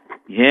cool.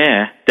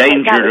 Yeah,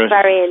 dangerous. That was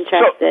very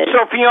interesting.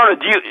 So Fiona,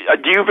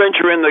 do you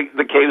venture in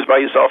the caves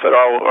by yourself at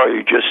all, or are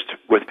you just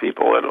with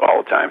people at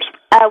all times?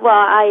 Well,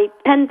 I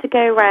tend to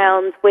go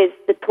around with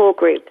the tour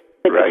group,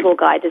 with the tour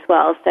guide as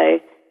well.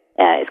 So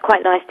it's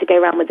quite nice to go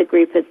around with a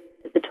group of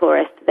the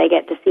tourists. They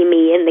get to see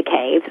me in the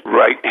caves.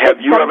 Right. Have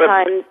you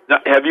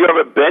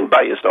ever been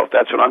by yourself?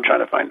 That's what I'm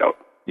trying to find out.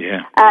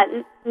 Yeah.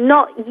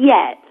 Not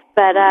yet,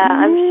 but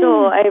I'm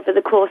sure over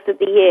the course of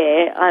the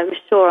year, I'm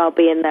sure I'll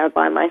be in there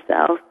by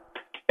myself.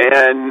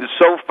 And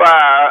so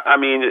far, I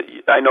mean,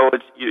 I know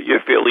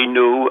you're fairly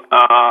new.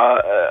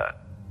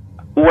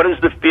 What is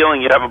the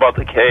feeling you have about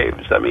the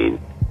caves? I mean,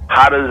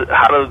 how do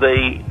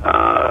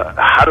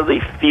they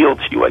feel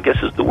to you? I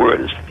guess is the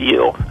word is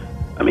feel.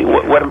 I mean,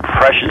 what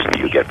impressions do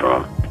you get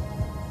from them?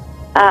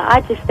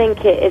 I just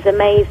think it is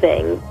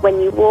amazing. When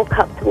you walk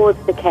up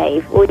towards the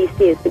cave, all you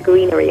see is the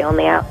greenery on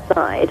the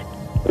outside,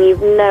 and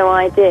you've no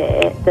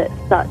idea that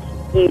such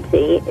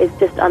beauty is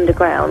just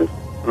underground.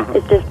 Mm-hmm.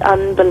 It's just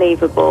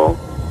unbelievable.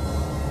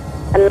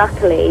 And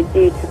luckily,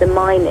 due to the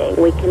mining,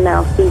 we can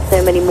now see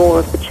so many more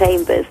of the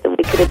chambers than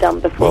we could have done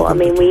before.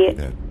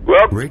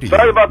 Welcome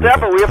sorry about that,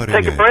 but we have to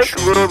take a break.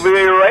 We'll be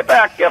right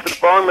back after the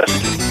following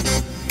message.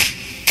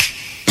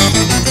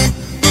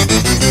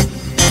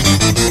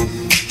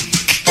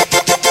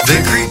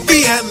 They're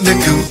creepy and they're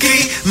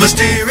kooky,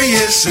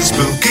 mysterious and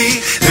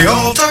spooky. They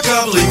all talk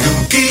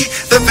gobbledygooky,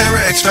 the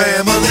Parax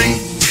family.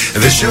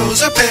 The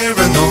shows are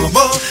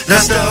paranormal,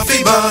 not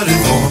stuffy but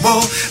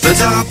informal. The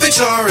topics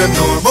are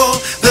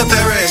abnormal, the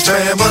Parax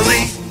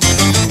family.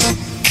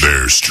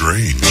 They're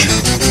strange,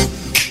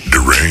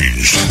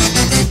 deranged,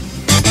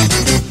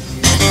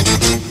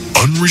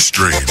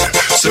 unrestrained.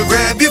 So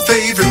grab your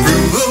favorite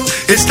brew,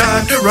 it's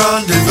time to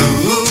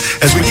rendezvous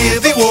as we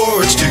give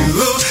awards to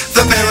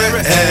the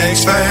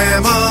Parax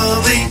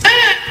family.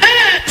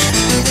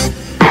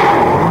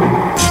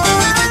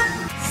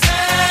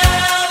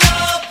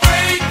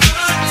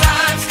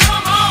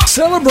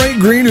 Celebrate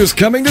Green is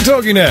coming to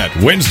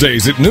TogiNet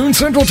Wednesdays at noon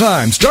Central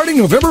Time starting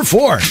November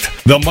 4th.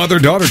 The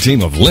mother-daughter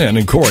team of Lynn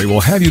and Corey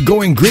will have you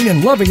going green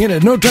and loving it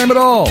in no time at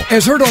all.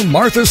 As heard on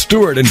Martha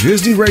Stewart and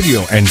Disney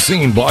Radio and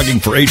seen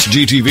blogging for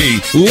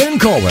HGTV, Lynn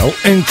Colwell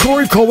and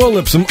Corey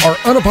Colwell-Lipsum are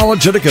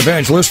unapologetic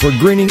evangelists for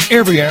greening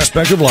every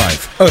aspect of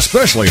life,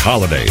 especially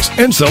holidays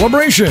and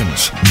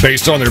celebrations.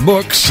 Based on their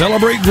book,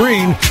 Celebrate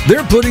Green,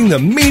 they're putting the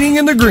meaning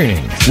into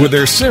greening with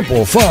their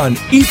simple, fun,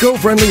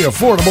 eco-friendly,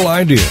 affordable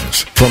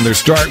ideas. From their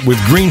start with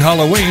Green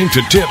Halloween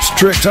to tips,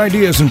 tricks,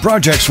 ideas, and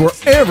projects for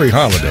every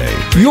holiday,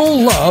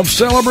 you'll love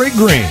Celebrate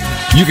Green.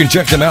 You can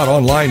check them out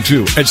online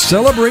too at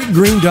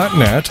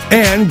celebrategreen.net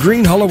and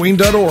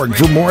greenhalloween.org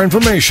for more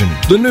information,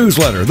 the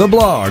newsletter, the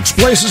blogs,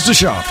 places to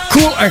shop,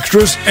 cool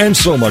extras, and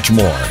so much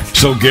more.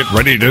 So get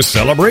ready to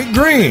celebrate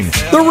green,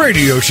 the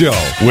radio show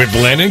with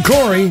Len and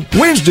Corey,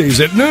 Wednesdays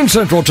at noon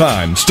Central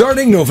Time,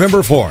 starting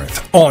November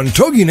 4th on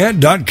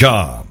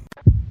TogiNet.com.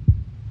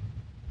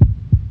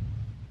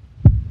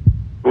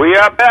 We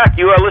are back.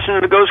 You are listening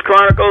to Ghost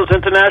Chronicles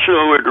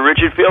International with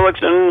Richard Felix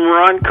and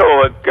Ron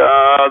Kolick.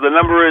 The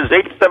number is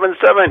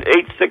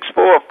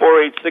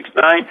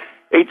 877-864-4869,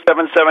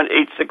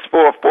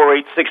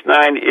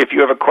 877-864-4869. If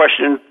you have a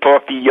question for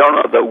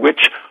Fiona, the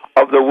Witch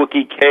of the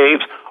Wookiee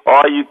Caves,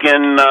 or you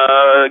can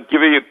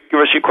give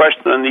us your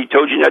question in the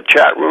TogiNet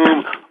chat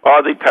room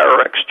or the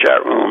Pararex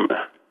chat room.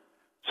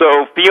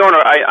 So,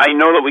 Fiona, I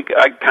know that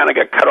I kind of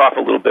got cut off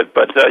a little bit,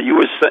 but I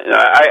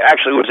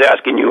actually was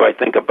asking you, I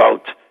think,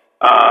 about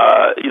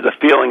the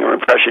feeling or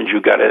impressions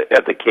you got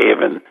at the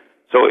cave, and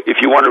so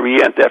if you want to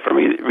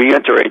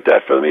reiterate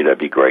that for me, that'd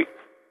be great.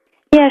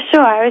 Yeah,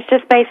 sure. I was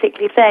just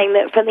basically saying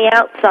that from the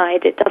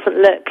outside, it doesn't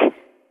look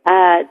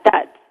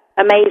that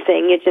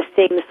amazing. You're just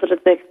seeing the sort of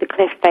the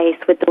cliff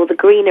face with all the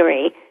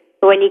greenery,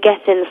 but when you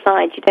get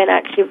inside, you don't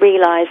actually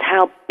realize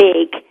how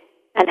big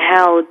and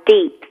how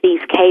deep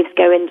these caves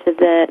go into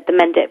the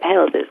Mendip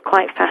Hills. It's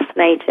quite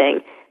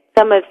fascinating.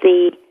 Some of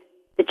the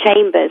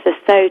chambers are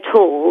so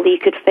tall you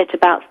could fit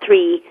about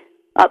 3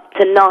 up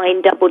to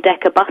 9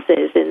 double-decker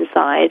buses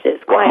inside.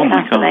 It's quite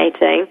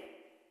fascinating.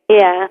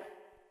 Yeah.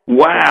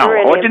 Wow.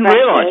 Really I didn't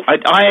realise.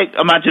 I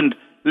imagined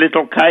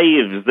little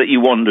caves that you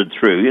wandered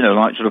through,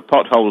 like sort of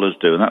potholers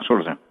do and that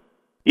sort of thing.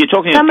 You're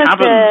talking of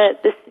caverns.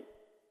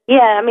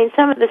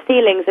 Some of the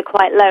ceilings are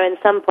quite low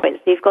in some points,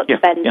 so you've got to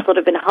bend sort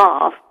of in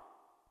half.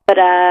 But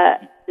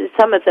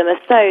some of them are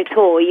so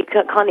tall you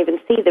can't even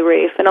see the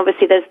roof. And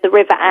obviously there's the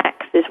River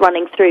Axe is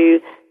running through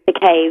the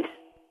caves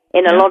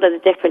in a lot of the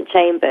different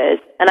chambers.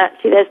 And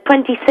actually there's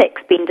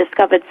 26 been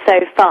discovered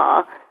so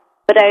far,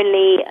 but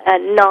only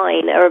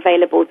 9 are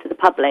available to the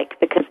public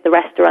because the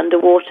rest are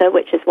underwater,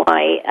 which is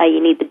why you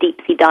need the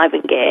deep-sea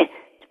diving gear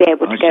to be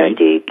able to go and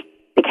do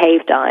the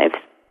cave dives.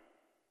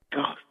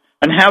 God.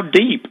 And how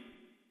deep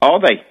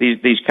are they,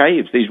 these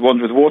caves, these ones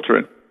with water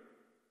in?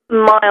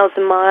 Miles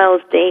and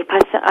miles deep. I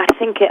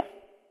don't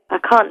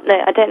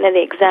know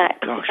the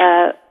exact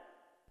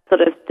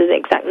the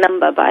exact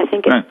number, but I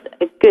think it's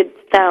a good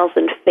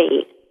 1,000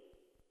 feet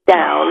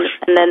down.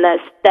 And then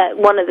there's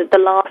one of the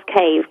last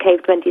cave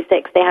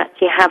 26. They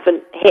actually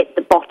haven't hit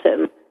the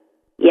bottom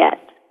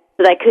yet,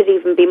 so there could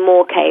even be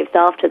more caves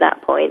after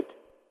that point.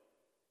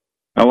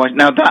 Oh,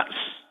 now that's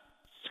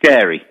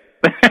scary.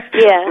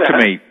 Yeah, to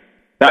me.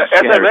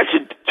 As I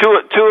mentioned,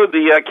 two of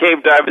the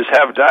cave divers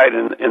have died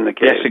in the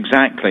cave. Yes,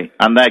 exactly.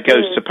 And their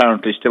ghosts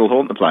apparently still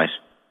haunt the place.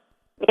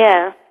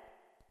 Yeah.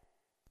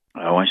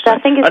 Oh, I see. So I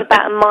think it's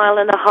about 1.5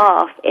 miles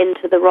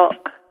into the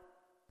rock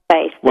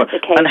face that the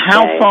cave and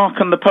how goes. far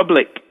can the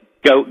public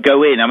go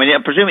in? I mean,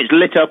 I presume it's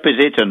lit up, is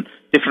it? And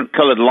different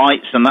coloured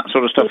lights and that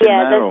sort of stuff in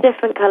there? Yeah, there's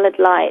different coloured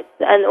lights.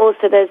 And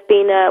also there's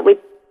been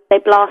they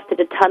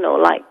blasted a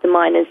tunnel like the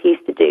miners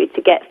used to do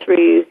to get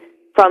through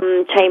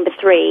from Chamber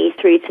 3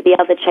 through to the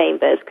other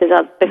chambers, because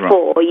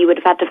before you would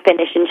have had to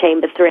finish in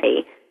Chamber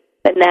 3,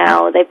 but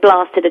now they've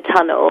blasted a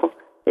tunnel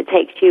that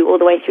takes you all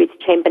the way through to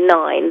Chamber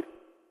 9,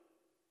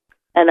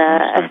 and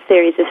a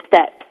series of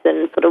steps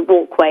and sort of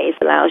walkways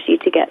allows you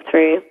to get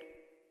through.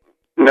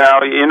 Now,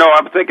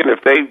 I'm thinking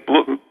if they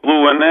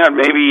blew in there,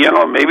 maybe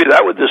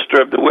that would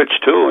disturb the witch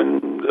too,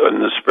 and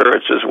the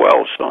spirits as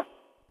well, so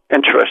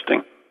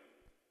interesting.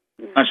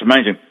 That's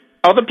amazing.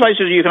 Are there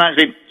places you can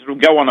actually sort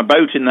of go on a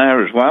boat in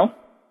there as well?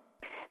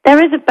 There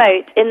is a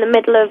boat in the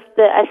middle of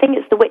I think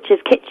it's the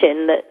Witch's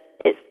Kitchen that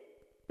it's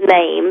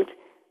named,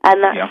 and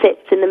that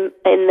sits in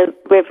the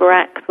River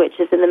Axe, which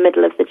is in the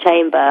middle of the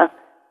chamber.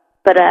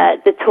 But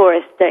the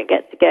tourists don't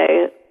get to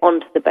go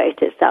onto the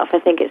boat itself. I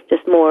think it's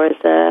just more as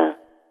a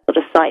sort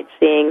of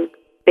sightseeing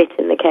bit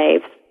in the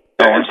caves.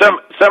 And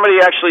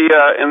somebody actually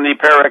in the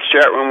Pararex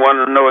chat room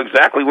wanted to know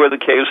exactly where the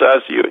caves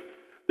are. So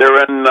they're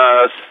in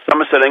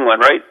Somerset,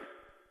 England, right?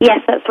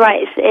 Yes, that's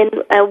right. It's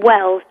in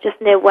Wells, just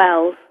near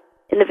Wells,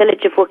 in the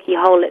village of Wookiee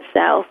Hole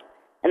itself,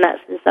 and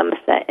that's in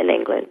Somerset in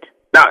England.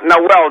 Now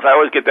Wells, I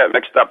always get that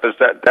mixed up.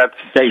 That's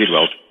David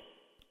Wells?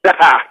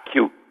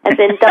 Cute. As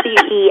in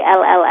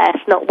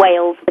Wells, not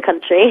Wales, the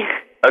country.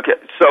 Okay,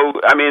 so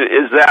I mean,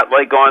 is that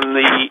like on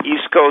the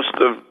east coast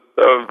of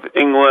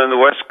England, the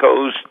west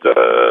coast?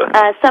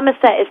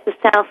 Somerset is the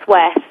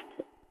southwest,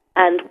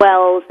 and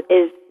Wells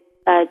is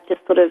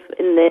just sort of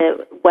in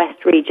the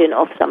west region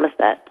of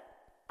Somerset.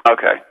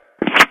 Okay.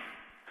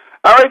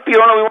 All right,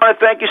 Fiona, we want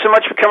to thank you so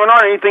much for coming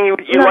on. Anything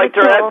you'd like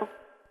to add?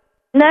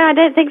 No, I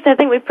don't think so. I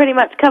think we've pretty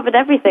much covered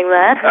everything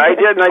there. I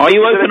did. Are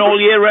you open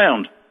all year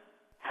round?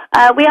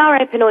 We are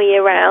open all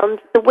year round.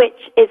 The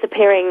Witch is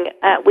appearing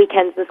at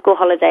weekends and school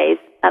holidays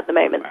at the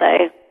moment,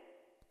 though.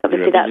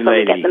 Obviously, that's when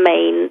we get the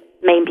main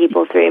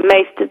people through.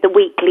 Most of the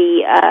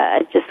weekly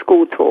are just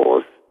school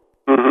tours.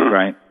 Mm-hmm.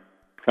 Right.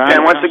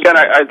 And once again,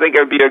 I think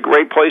it would be a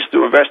great place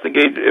to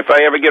investigate. If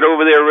I ever get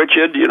over there,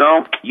 Richard,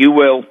 You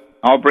will.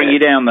 I'll bring you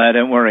down there,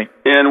 don't worry.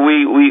 And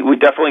we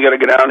definitely got to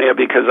get down there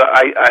because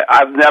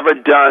I've never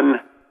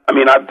done,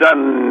 I've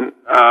done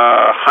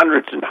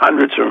hundreds and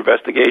hundreds of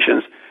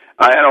investigations.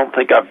 I don't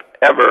think I've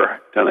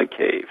ever done a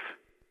cave.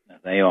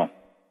 There you are.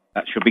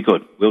 That should be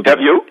good. We'll have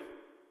you?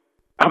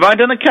 Have I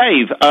done a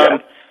cave?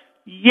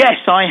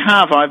 Yes, I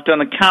have. I've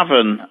done a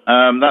cavern.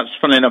 That's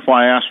funny enough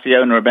why I asked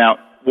Fiona about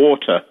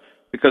water,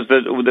 because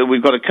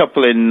we've got a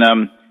couple in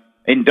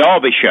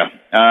Derbyshire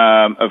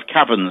of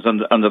caverns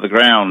under the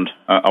ground.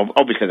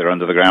 Obviously, they're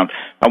under the ground.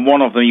 And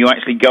one of them, you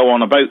actually go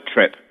on a boat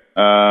trip,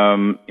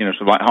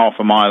 sort of like half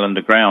a mile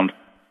underground.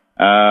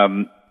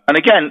 And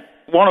again,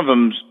 one of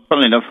them's,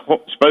 funnily enough,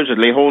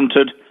 supposedly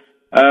haunted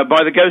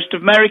by the ghost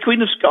of Mary,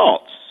 Queen of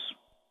Scots.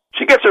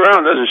 She gets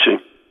around, doesn't she?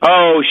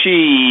 Oh,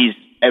 she's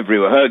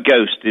everywhere. Her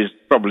ghost is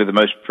probably the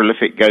most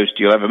prolific ghost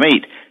you'll ever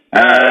meet.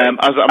 I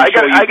got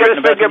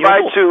to say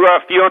goodbye to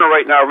Fiona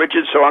right now,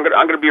 Richard. So I'm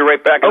going to be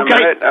right back in a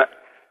minute.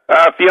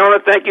 Fiona,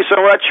 thank you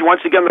so much.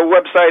 Once again, the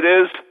website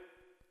is.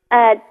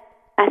 I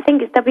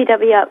think it's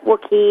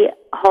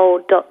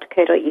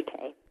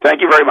www.wookiehole.co.uk.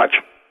 Thank you very much.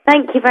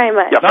 Thank you very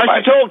much. Yeah,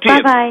 nice to talk to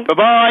you. Bye-bye.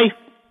 Bye-bye.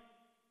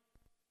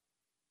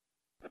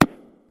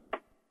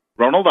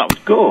 Ronald, that was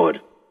good. Are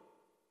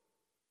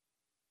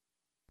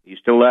you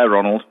still there,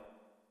 Ronald?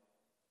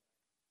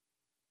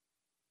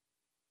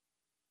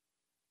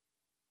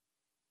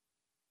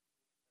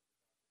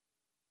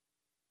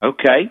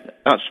 Okay,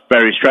 that's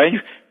very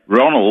strange.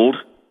 Ronald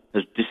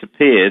has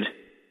disappeared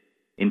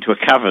into a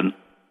cavern.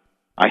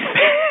 I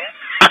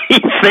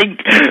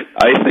think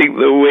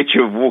the Witch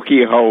of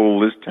Wookiee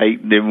Hole has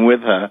taken him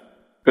with her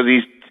because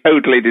he's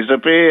totally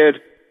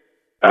disappeared.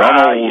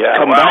 Ronald,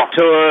 come back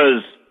to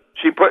us.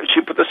 She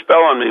put the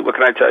spell on me. What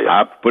can I tell you?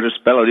 I put a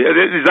spell on you.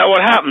 Is that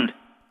what happened?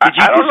 Did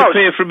you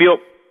disappear from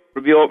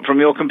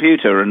your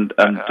computer? And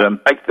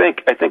I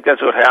think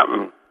that's what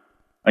happened.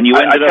 And you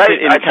ended up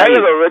in a cave. I tell you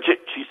though, Richard,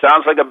 she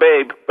sounds like a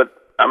babe, but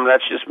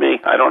that's just me.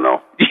 I don't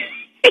know.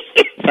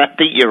 I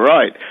think you're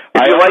right.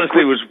 I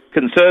honestly was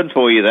concerned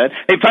for you then.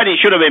 In fact, it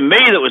should have been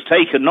me that was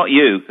taken, not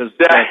you. Cause,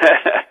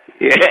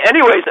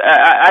 Anyways,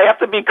 I have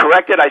to be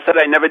corrected. I said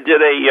I never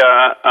did a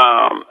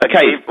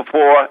cave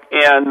before,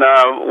 and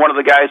one of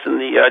the guys in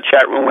the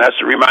chat room has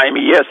to remind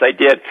me. Yes, I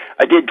did.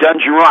 I did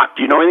Dungeon Rock.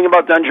 Do you know anything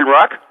about Dungeon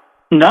Rock?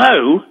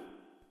 No.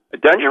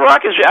 Dungeon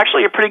Rock is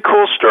actually a pretty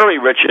cool story,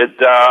 Richard.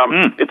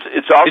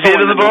 It's also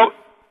in the book.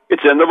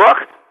 It's in the book.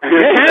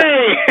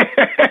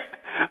 Hey.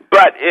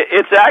 But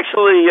it's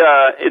actually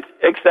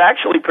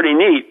pretty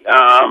neat.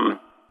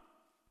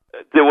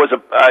 There was a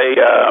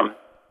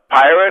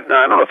pirate.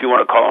 I don't know if you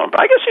want to call him,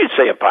 but I guess you'd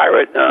say a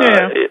pirate.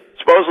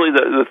 Supposedly,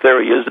 the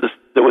theory is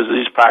there was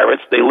these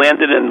pirates. They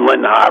landed in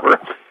Lynn Harbor.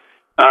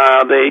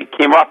 They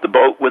came off the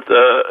boat with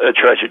a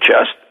treasure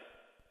chest,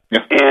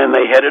 and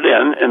they headed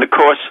in. And of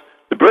course,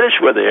 the British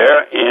were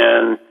there,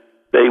 and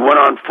they went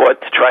on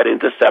foot to try to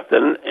intercept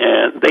them,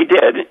 and they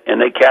did.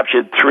 And they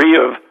captured 3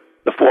 of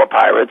the 4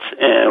 pirates,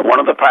 and one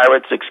of the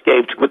pirates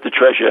escaped with the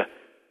treasure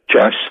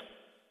chest.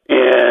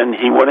 And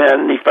he went in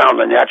and he found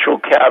a natural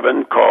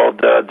cabin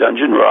called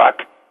Dungeon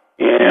Rock,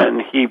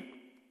 and he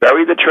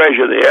buried the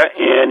treasure there,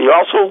 and he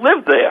also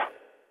lived there.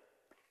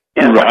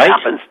 And what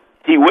happens,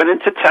 he went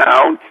into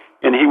town,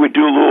 and he would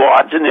do little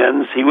odds and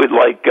ends. He would,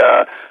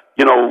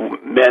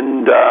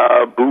 mend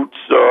boots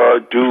or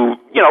do,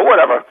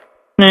 whatever,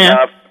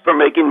 for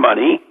making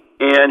money.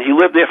 And he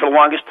lived there for the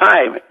longest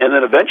time. And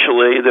then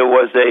eventually there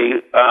was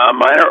a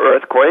minor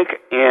earthquake,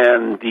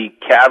 and the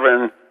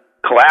cavern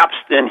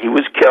collapsed, and he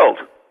was killed.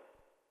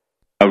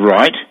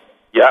 Right.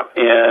 Yeah,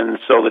 and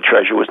so the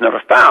treasure was never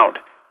found.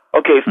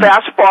 Okay,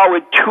 fast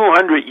forward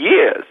 200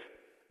 years.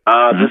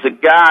 There's a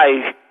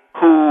guy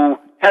who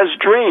has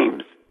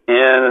dreams,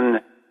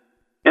 and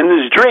in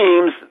his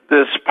dreams,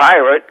 this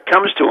pirate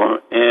comes to him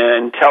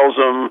and tells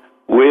him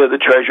where the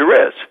treasure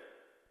is.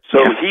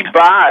 So he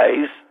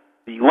buys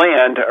the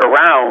land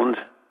around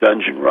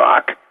Dungeon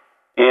Rock,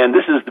 and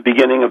this is the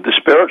beginning of the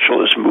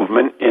spiritualist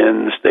movement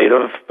in the state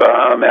of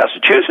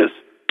Massachusetts.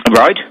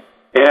 Right.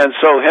 And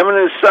so him and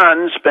his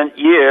son spent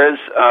years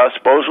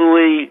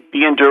supposedly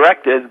being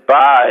directed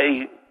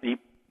by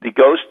the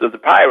ghost of the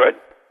pirate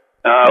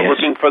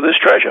looking for this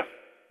treasure.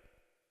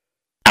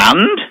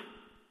 And?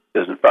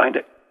 Doesn't find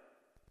it.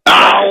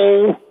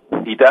 Oh!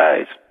 He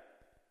dies.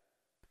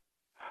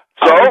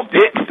 So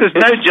there's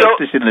no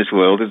justice in this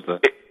world, is there?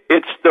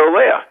 It's still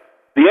there.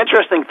 The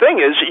interesting thing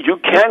is you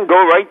can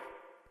go right,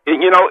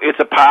 it's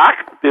a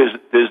park,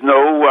 There's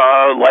no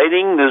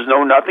lighting. There's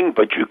no nothing.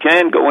 But you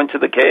can go into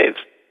the caves,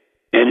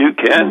 and you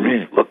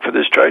can look for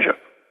this treasure.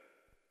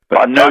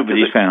 But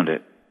nobody's found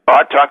it.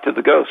 I talked to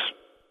the ghosts.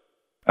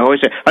 Oh,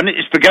 is it? And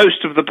it's the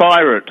ghost of the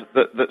pirate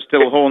that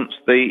still haunts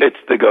the...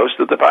 It's the ghost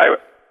of the pirate.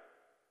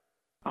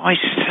 I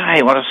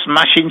say, what a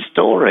smashing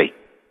story.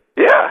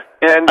 Yeah.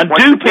 And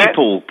do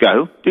people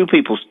go? Do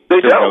people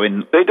still go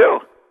in? They do.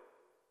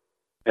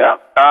 Yeah.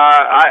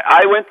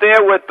 I went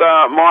there with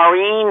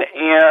Maureen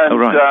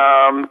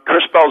and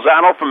Chris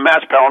Belzano from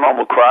Mass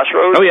Paranormal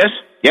Crossroads. Oh, yes.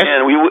 Yes.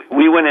 And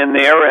we went in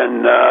there,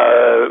 and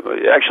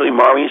actually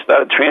Maureen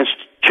started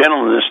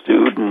channeling this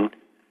dude, and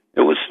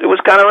it was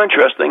kind of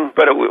interesting,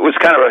 but it was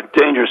kind of a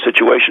dangerous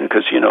situation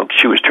because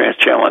she was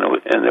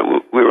channeling,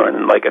 and we were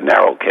in like a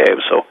narrow cave,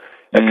 so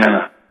it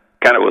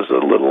kind of was a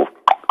little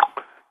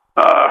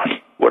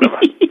whatever.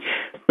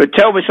 But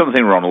tell me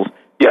something, Ronald.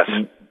 Yes.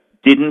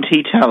 Didn't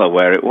he tell her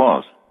where it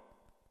was,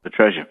 the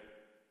treasure?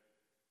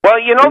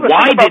 Well,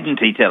 why didn't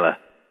he tell her?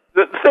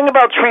 The thing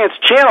about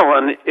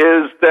trans-channeling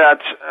is that,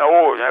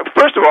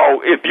 first of all,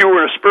 if you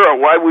were a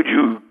spirit, why would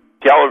you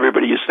tell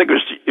everybody your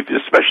secrets,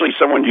 especially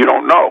someone you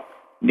don't know?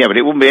 Yeah, but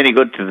it wouldn't be any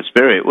good to the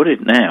spirit, would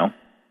it, now?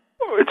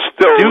 It's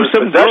still... Do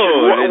some good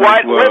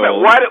wait a minute,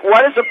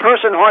 why does a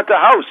person haunt a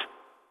house?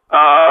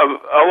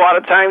 A lot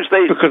of times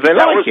because they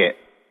like it.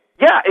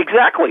 Yeah,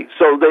 exactly.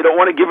 So they don't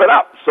want to give it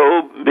up. So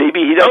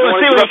maybe he doesn't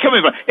want to give it up.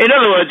 Coming from. In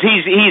other words,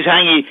 he's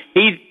hanging...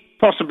 He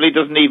possibly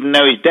doesn't even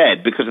know he's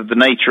dead because of the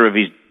nature of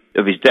his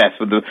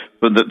death, from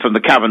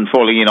the cavern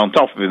falling in on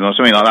top of him or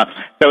something like that.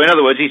 So in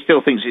other words, he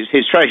still thinks it's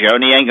his treasure,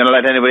 and he ain't going to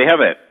let anybody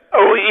have it.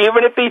 Oh,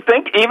 even if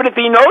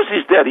he knows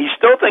he's dead, he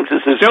still thinks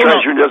it's his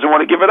treasure and doesn't want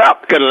to give it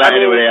up. Going to let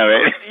anybody have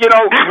it.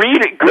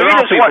 Greed there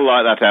are is people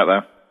like that out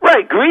there.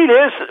 Right, greed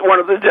is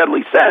one of the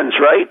deadly sins,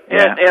 right?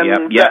 Yeah.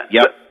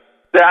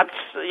 That's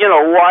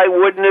why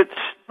wouldn't it?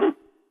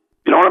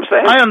 You know what I'm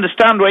saying? I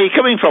understand where you're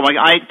coming from.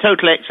 I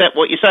totally accept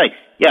what you say.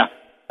 Yeah.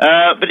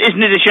 But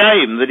isn't it a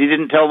shame that he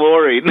didn't tell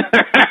Maureen?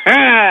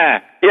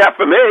 Yeah,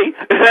 for me.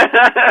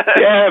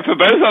 Yeah, for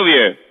both of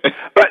you.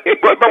 But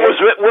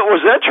what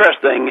was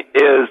interesting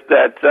is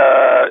that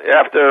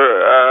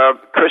after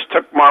Chris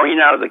took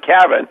Maureen out of the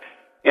cabin,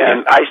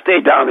 and I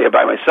stayed down there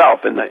by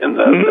myself in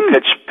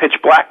the pitch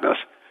blackness,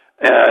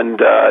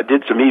 and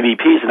did some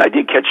EVPs, and I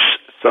did catch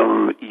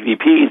some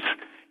EVPs.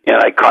 And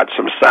I caught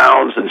some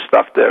sounds and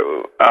stuff there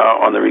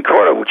on the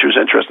recorder, which was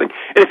interesting.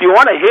 And if you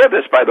want to hear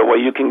this, by the way,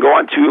 you can go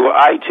onto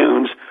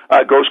iTunes,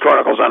 Ghost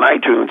Chronicles on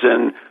iTunes,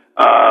 and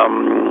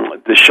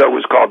the show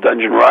is called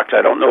Dungeon Rocks.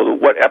 I don't know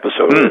what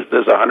episode it is.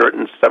 There's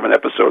 107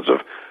 episodes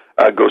of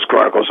Ghost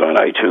Chronicles on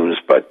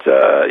iTunes. But,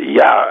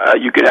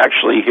 you can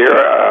actually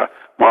hear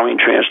Maureen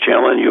Trans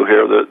Channel, and you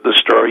hear the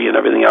story and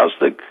everything else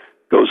that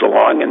goes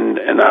along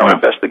in our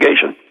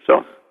investigation.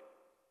 So,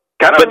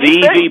 but the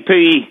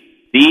EVP...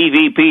 The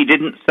EVP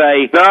didn't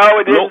say,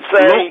 no, it didn't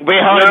say, look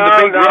behind the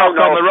big rock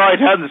on the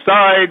right-hand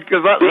side,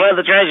 because that's where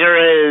the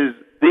treasure is.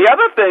 The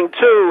other thing,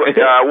 too,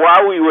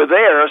 while we were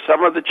there,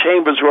 some of the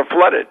chambers were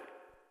flooded.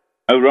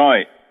 Oh,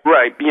 right.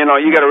 Right. You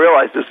got to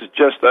realize this is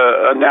just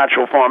a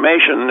natural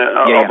formation,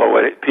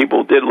 although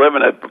people did live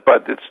in it,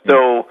 but it's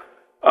still,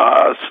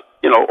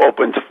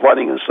 open to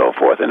flooding and so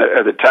forth. And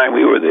at the time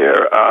we were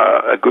there,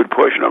 a good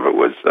portion of it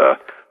was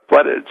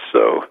flooded,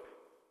 so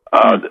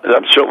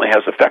that certainly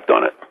has effect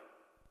on it.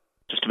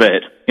 Just a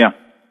bit, yeah.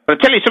 But I'll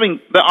tell you something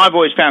that I've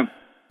always found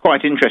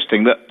quite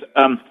interesting, that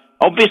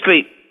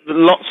obviously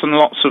lots and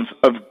lots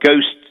of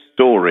ghost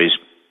stories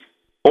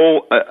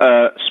all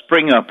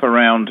spring up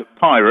around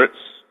pirates,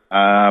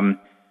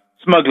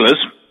 smugglers,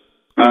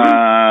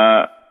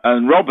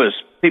 and robbers,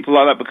 people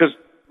like that, because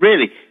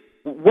really,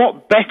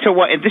 what better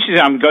way... This is,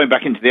 I'm going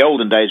back into the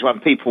olden days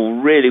when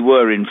people really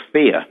were in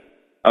fear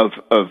of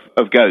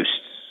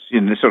ghosts,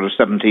 in the sort of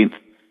 17th,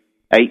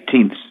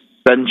 18th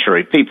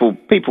century. People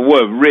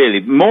were really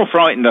more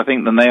frightened, I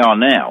think, than they are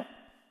now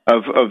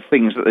of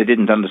things that they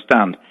didn't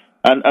understand.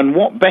 And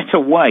what better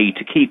way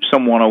to keep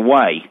someone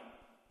away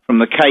from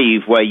the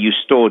cave where you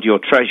stored your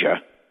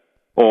treasure,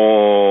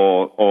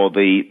 or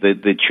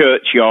the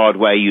churchyard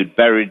where you'd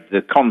buried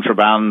the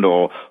contraband,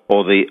 or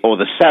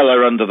the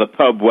cellar under the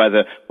pub where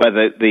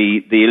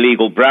the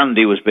illegal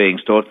brandy was being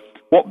stored?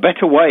 What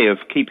better way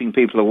of keeping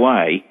people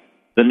away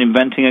than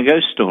inventing a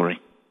ghost story?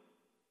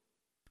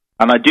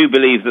 And I do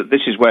believe that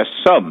this is where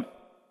some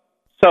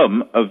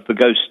of the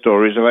ghost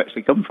stories have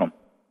actually come from,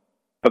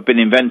 have been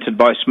invented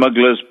by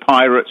smugglers,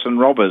 pirates, and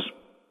robbers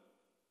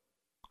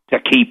to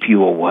keep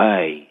you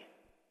away.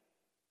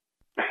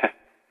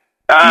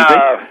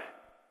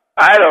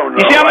 I don't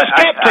know. You see, I'm a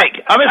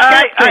skeptic.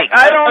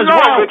 I don't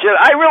know, Richard.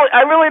 I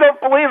really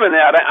don't believe in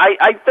that.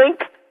 I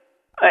think,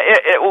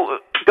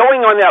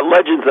 going on that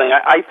legend thing,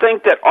 I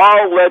think that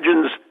all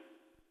legends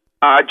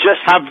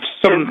just have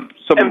some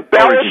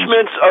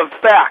embellishments of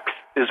facts,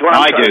 is what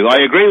I'm saying. I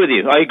agree with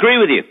you.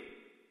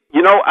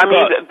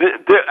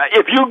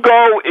 If you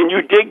go and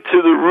you dig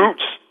to the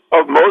roots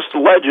of most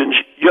legends,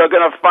 you're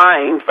going to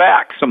find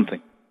facts.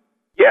 Something.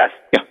 Yes.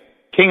 Yeah.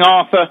 King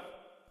Arthur,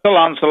 Sir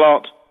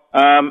Lancelot,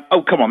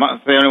 come on,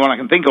 that's the only one I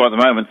can think of at the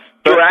moment.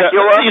 But,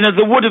 Dracula?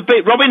 there would have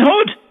been Robin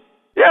Hood.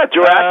 Yeah,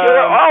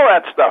 Dracula, all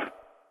that stuff.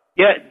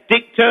 Yeah,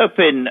 Dick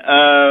Turpin,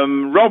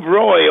 Rob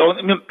Roy,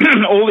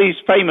 all these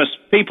famous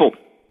people.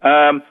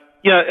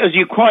 As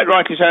you quite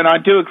rightly say, and I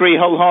do agree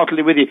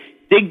wholeheartedly with you,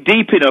 dig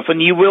deep enough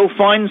and you will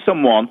find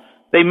someone.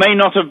 That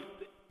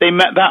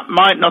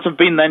might not have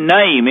been their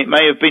name. It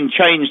may have been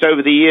changed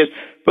over the years,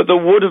 but there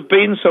would have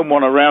been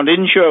someone around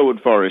in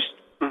Sherwood Forest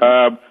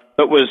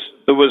that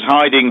was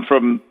hiding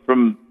from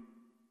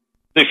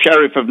the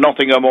sheriff of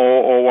Nottingham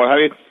or what have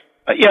you.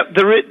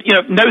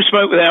 No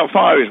smoke without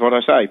fire is what I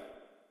say.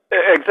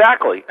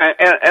 Exactly,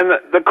 and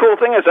the cool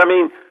thing is, I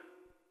mean,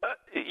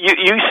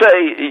 you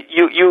say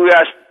you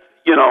asked,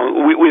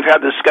 we've had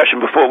this discussion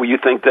before where you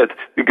think that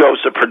the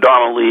ghosts are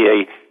predominantly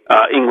a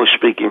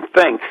English-speaking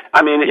thing.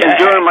 I mean,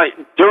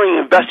 during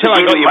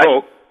investigating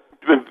my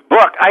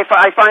book,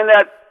 I find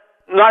that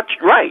not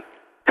right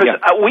because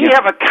we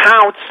have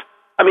accounts.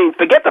 I mean,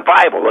 forget the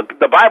Bible.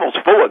 The Bible's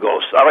full of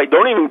ghosts. All right,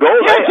 don't even go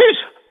there. It is.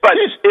 But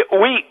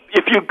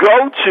if you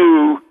go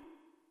to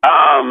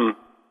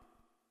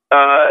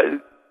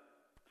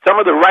some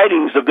of the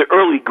writings of the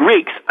early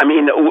Greeks, I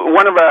mean,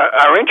 one of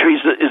our entries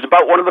is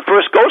about one of the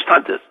first ghost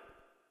hunters.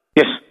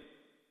 Yes.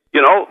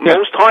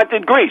 Most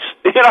haunted Greece.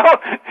 It's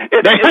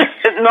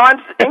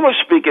non-English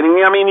speaking.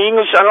 I mean,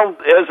 English,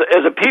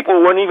 as a people,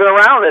 weren't even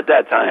around at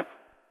that time.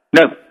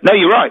 No,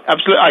 you're right.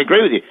 Absolutely, I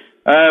agree with you.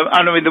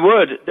 And I mean, the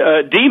word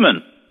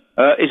demon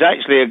is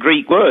actually a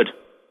Greek word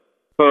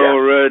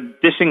for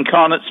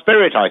disincarnate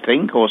spirit, I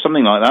think, or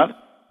something like that.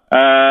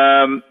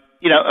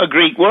 A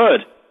Greek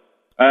word.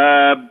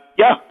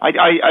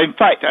 In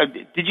fact,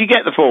 did you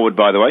get the forward,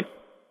 by the way?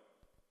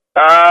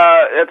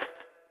 It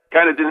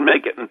kind of didn't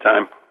make it in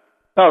time.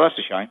 Oh, that's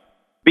a shame.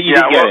 But you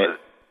did get it.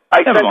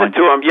 I sent it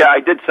to him. Yeah, I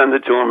did send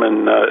it to him.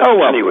 And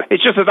anyway,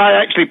 it's just that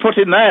I actually put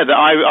in there that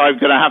I'm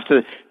going to have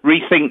to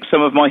rethink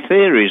some of my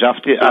theories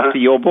after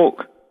your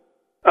book.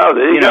 Oh,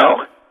 there you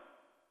go.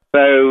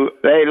 So,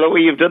 hey, look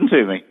what you've done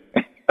to me.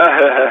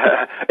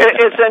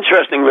 It's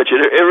interesting,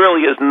 Richard. It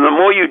really is. And the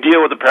more you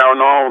deal with the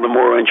paranormal, the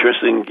more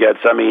interesting it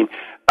gets. I mean,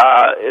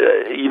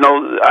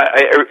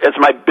 it's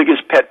my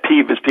biggest pet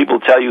peeve is people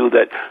tell you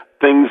that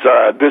things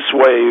are this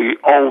way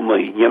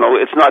only.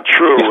 It's not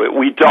true. Yeah.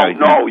 We don't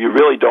know. You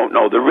really don't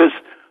know. There is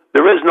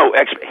no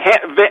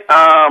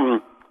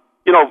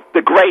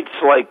the greats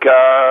like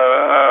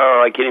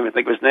I can't even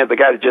think of his name. The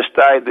guy that just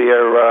died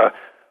there.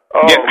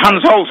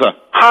 Hans Holzer.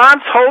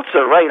 Hans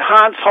Holzer, right?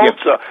 Hans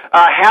Holzer.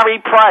 Yep. Harry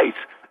Price.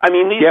 I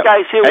mean, these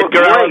guys here were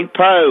Edgar great. Allan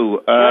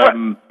Poe,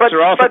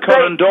 Sir Arthur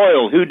Conan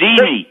Doyle,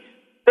 Houdini.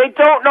 They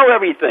don't know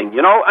everything,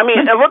 I mean,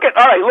 and look at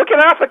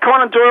Arthur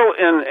Conan Doyle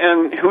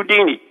and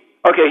Houdini.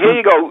 Okay, here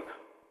you go.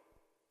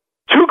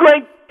 Two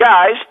great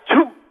guys,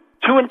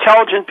 two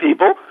intelligent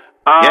people.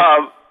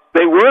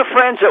 They were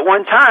friends at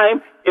one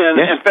time. And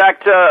in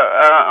fact,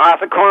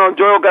 Arthur Conan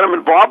Doyle got him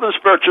involved in the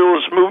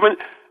spiritualist movement.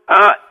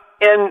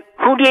 And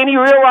Houdini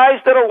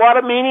realized that a lot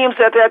of mediums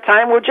at that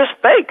time were just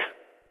fakes.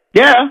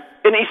 Yeah,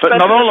 and but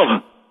not all of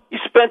them. He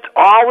spent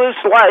all his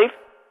life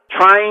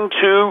trying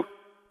to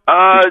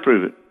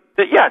disprove it.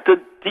 To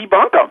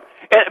debunk them.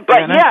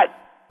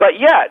 But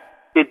yet,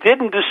 it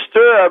didn't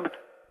disturb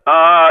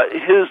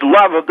his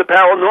love of the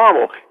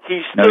paranormal.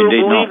 He still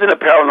believed in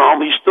the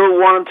paranormal. He still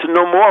wanted to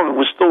know more and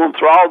was still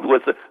enthralled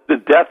with the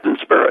death and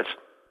spirits.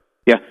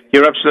 Yeah,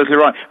 you're absolutely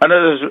right. I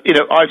know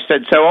I've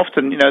said so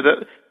often,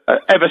 that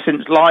ever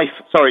since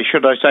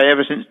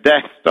ever since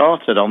death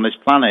started on this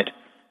planet,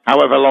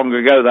 however long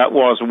ago that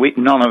was,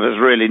 none of us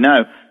really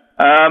know,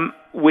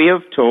 we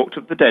have talked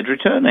of the dead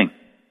returning.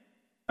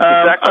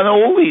 Exactly. And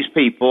all these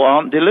people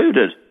aren't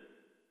deluded.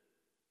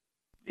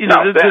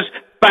 There's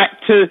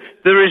back to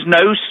there is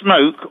no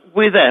smoke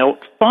without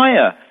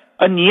fire.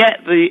 And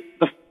yet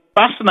the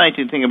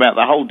fascinating thing about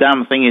the whole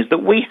damn thing is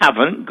that we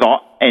haven't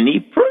got any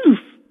proof.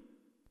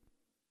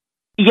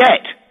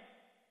 Yet.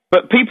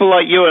 But people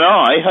like you and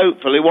I,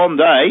 hopefully one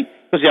day,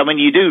 because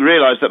you do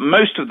realise that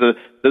most of the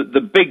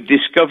big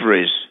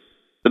discoveries,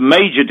 the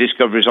major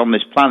discoveries on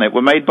this planet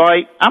were made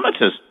by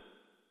amateurs.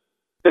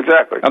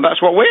 Exactly. And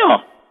that's what we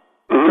are.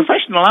 Mm-hmm.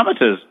 Professional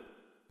amateurs.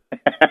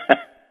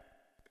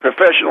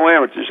 Professional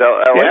amateurs. I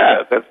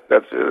like that.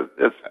 That's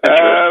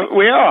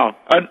we are.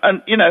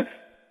 And in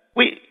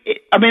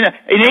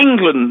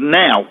England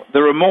now,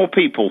 there are more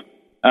people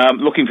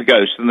looking for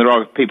ghosts than there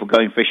are people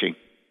going fishing.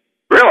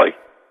 Really?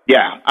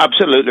 Yeah,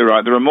 absolutely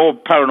right. There are more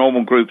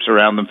paranormal groups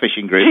around than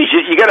fishing groups.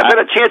 Geez, you got a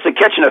better chance of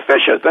catching a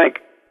fish, I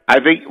think.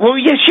 Well,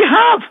 yes, you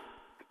have.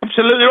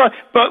 Absolutely right.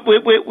 But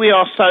we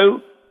are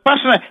so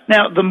fascinated.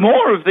 Now, the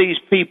more of these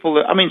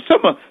people,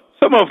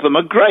 some of them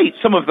are great.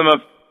 Some of them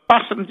are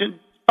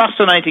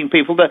fascinating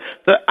people that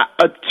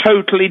are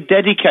totally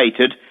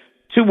dedicated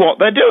to what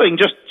they're doing,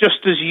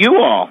 just as you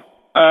are.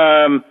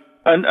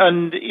 And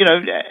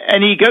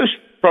any ghost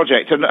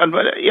project.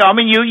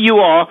 You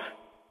are.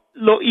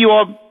 Look, you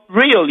are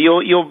real.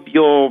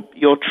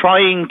 You're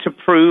trying to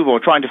prove or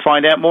trying to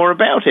find out more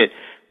about it.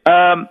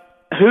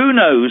 Who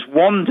knows?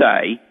 One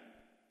day,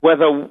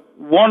 whether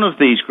one of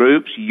these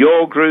groups,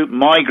 your group,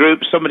 my group,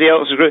 somebody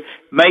else's group,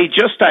 may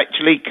just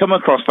actually come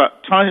across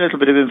that tiny little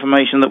bit of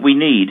information that we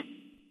need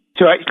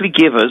to actually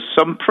give us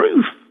some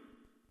proof.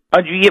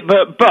 But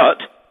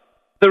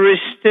there is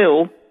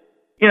still,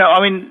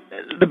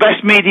 the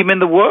best medium in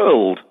the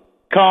world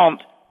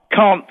can't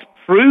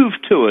prove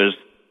to us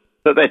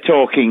that they're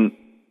talking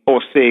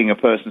or seeing a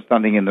person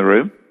standing in the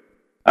room.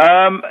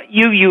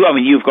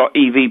 You've got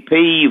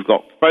EVP, you've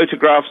got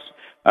photographs,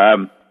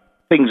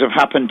 things have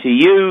happened to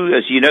you,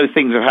 as you know,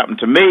 things have happened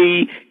to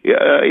me,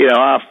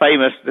 our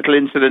famous little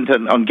incident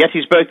on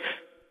Gettysburg.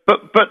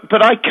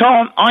 But I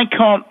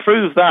can't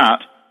prove that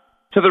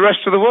to the rest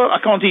of the world. I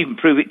can't even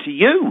prove it to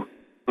you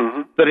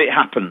that it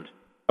happened,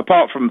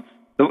 apart from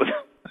the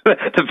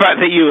fact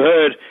that you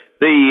heard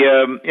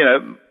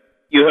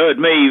you heard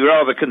me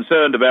rather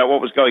concerned about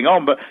what was going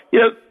on. But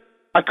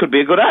I could be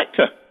a good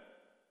actor.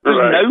 There's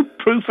no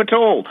proof at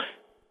all.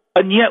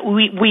 And yet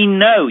we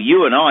know,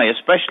 you and I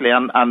especially,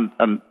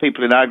 and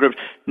people in our groups,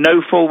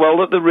 know full well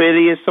that there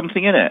really is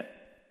something in it.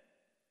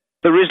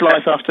 There is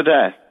life after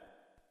death.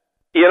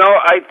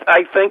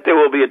 I think there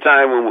will be a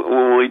time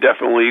when we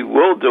definitely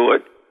will do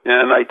it,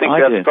 and I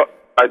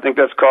think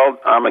that's called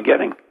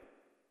Armageddon.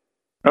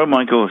 Oh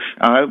my gosh,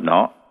 I hope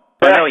not.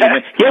 I know what you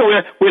mean.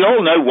 Yeah, we'll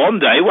all know one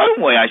day, won't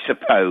we? I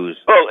suppose.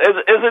 Well,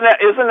 isn't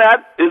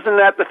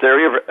that the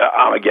theory of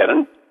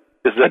Armageddon?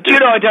 I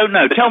don't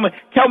know. Tell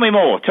me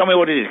more. Tell me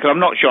what it is, because I'm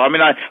not sure. I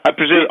mean, I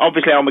presume,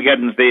 obviously,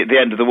 Armageddon's the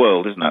end of the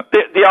world, isn't it?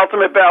 The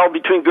ultimate battle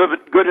between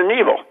good and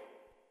evil.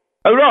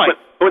 Oh, right.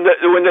 When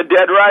the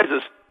dead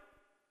rises.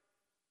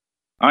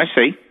 I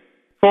see.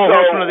 Four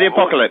horsemen of the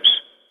apocalypse.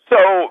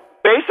 So,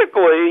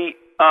 basically,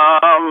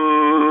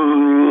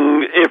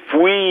 if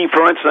we,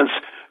 for instance,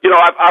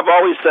 I've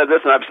always said this,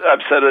 and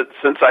I've said it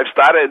since I've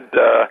started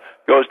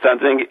ghost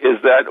hunting,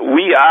 is that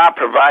we are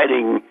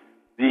providing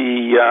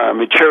the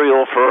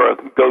material for a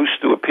ghost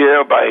to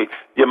appear by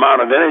the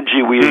amount of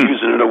energy we are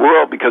using in the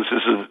world, because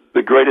this is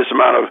the greatest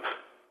amount of,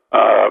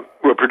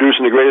 we're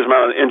producing the greatest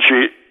amount of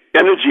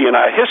energy in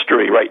our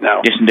history right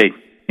now. Yes, indeed.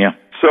 Yeah.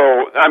 So,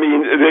 I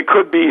mean, there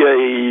could be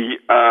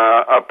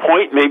a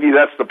point, maybe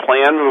that's the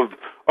plan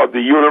of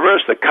the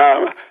universe, that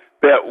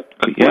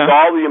with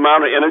all the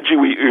amount of energy,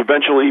 we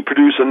eventually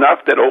produce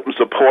enough that opens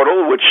the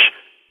portal, which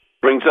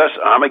brings us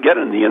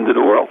Armageddon, the end of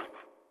the world.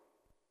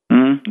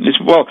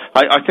 Well,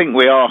 I think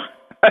we are.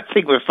 I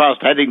think we're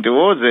fast heading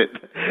towards it.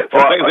 The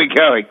way we're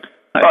going.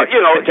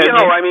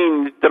 I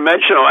mean,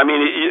 dimensional. I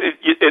mean,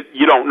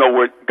 you don't know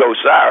where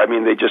ghosts are. I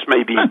mean, they just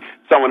may be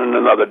someone in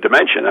another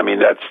dimension. I mean,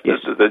 that's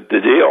the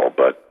deal.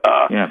 But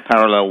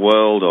parallel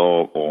world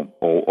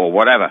or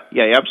whatever.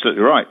 Yeah, you're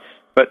absolutely right.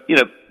 But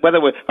whether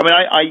we're,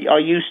 I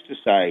used to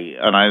say,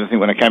 and I think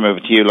when I came over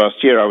to you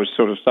last year, I was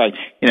sort of saying,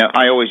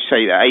 I always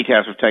say that 8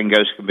 out of 10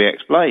 ghosts can be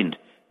explained.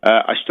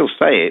 I still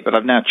say it, but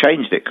I've now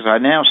changed it, because I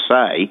now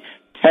say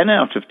 10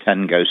 out of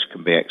 10 ghosts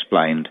can be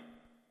explained,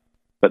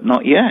 but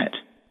not yet.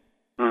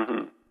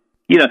 Mm-hmm.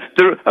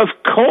 Of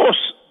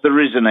course there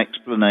is an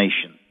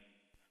explanation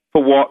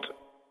for what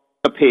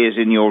appears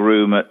in your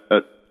room at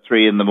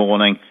 3 a.m.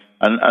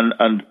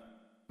 and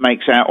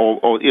makes out,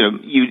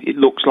 it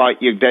looks like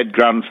your dead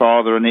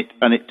grandfather, and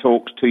it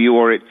talks to you,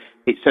 or it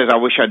says, I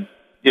wish I'd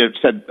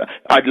said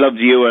I'd loved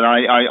you, and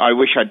I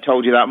wish I'd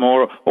told you that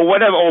more, or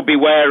whatever, or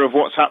beware of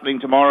what's happening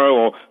tomorrow,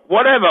 or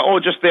whatever, or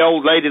just the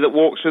old lady that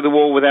walks through the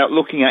wall without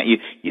looking at you.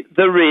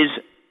 There is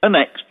an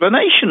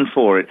explanation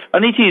for it,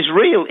 and it is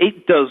real.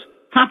 It does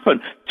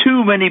happen.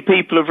 Too many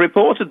people have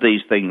reported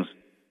these things,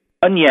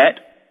 and yet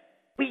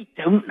we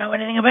don't know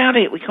anything about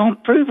it. We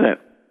can't prove it.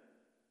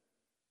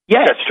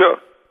 Yes, that's true.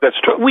 That's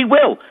true. But we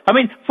will. I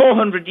mean,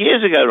 400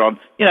 years ago, Ron,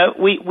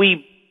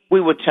 we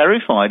were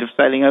terrified of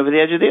sailing over the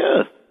edge of the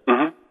earth.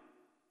 Mm-hmm.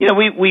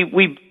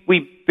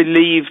 We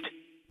believed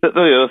that the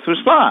earth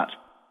was flat,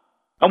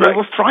 and we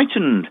were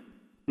frightened.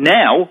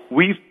 Now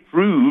we've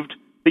proved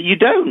that you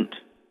don't.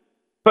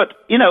 But,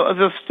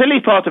 the silly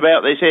part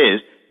about this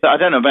is that I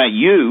don't know about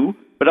you,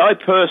 but I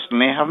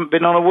personally haven't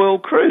been on a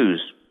world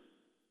cruise.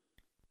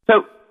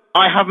 So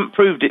I haven't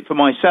proved it for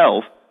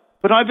myself,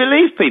 but I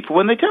believe people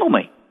when they tell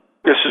me.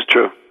 This is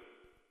true.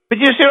 But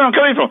you see where I'm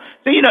coming from?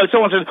 So,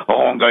 someone says,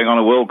 I'm going on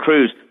a world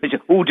cruise. They say,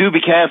 do be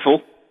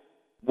careful.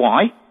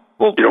 Why?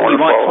 Well, you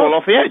might fall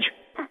off the edge.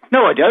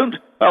 No, I don't.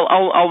 Well,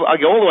 I'll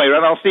go all the way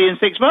around. I'll see you in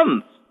 6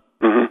 months.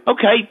 Mm-hmm.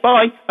 Okay,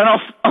 bye. And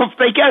off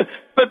they go.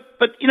 But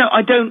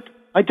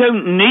I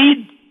don't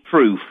need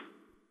proof,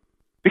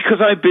 because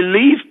I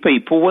believe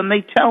people when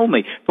they tell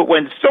me. But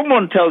when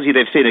someone tells you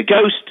they've seen a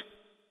ghost,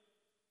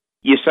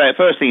 you say,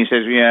 first thing he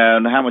says,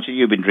 and how much have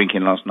you been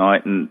drinking last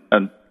night? And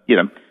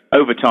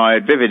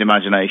overtired, vivid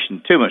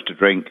imagination, too much to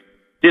drink,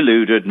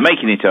 deluded,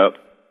 making it up,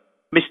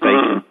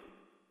 mistaken,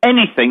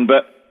 anything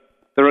but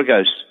there are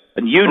ghosts.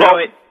 And you know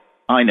it,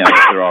 I know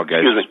there are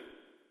ghosts. Excuse me.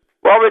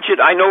 Well, Richard,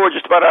 I know we're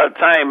just about out of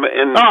time,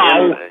 and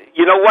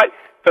you know what?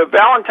 For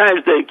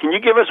Valentine's Day, can you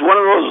give us one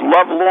of those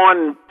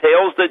lovelorn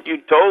tales that you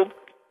told?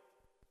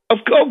 Oh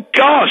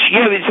gosh,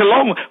 it's a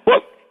long one.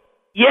 Well,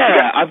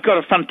 I've got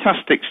a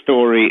fantastic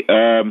story.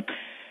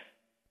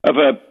 of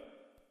a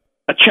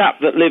chap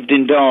that lived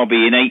in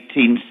Derby in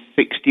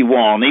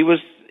 1861. He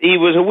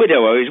was a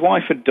widower. His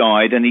wife had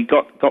died, and he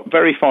got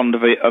very fond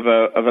of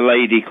a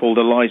lady called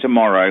Eliza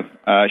Morrow.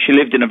 She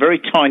lived in a very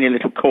tiny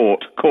little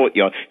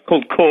courtyard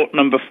called Court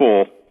Number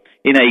 4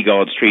 in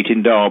Agard Street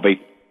in Derby.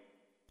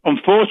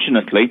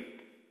 Unfortunately,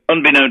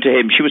 unbeknown to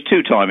him, she was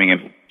two-timing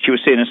him. She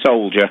was seeing a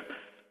soldier,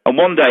 and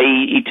one day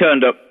he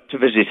turned up to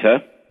visit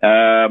her.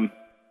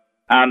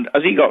 And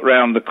as he got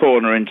round the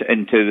corner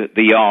into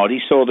the yard, he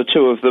saw the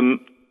two of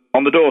them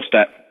on the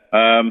doorstep.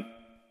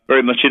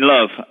 Very much in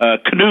love,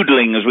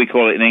 canoodling as we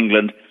call it in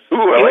England. Ooh,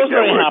 he wasn't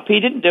very happy. He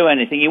didn't do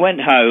anything. He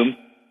went home,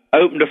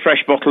 opened a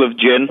fresh bottle of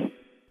gin,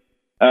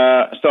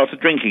 started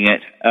drinking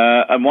it,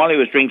 and while he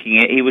was drinking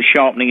it, he was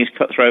sharpening his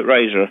cutthroat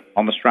razor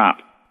on the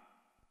strap.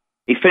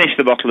 He finished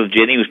the bottle of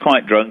gin. He was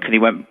quite drunk, and he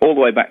went all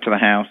the way back to the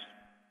house.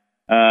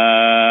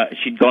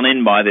 She'd gone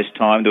in by this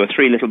time. There were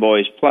three little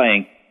boys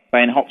playing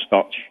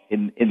hopscotch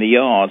in the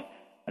yard,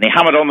 and he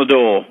hammered on the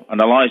door, and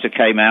Eliza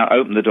came out,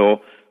 opened the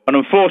door, and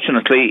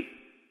unfortunately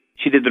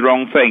she did the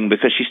wrong thing,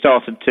 because she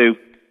started to,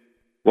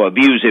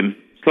 abuse him,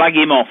 slag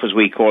him off, as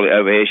we call it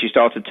over here. She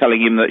started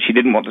telling him that she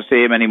didn't want to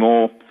see him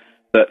anymore,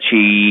 that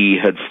she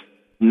had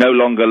no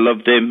longer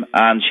loved him,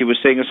 and she was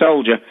seeing a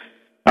soldier.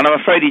 And I'm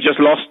afraid he just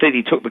lost it.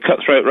 He took the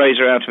cutthroat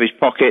razor out of his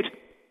pocket,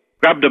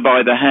 grabbed her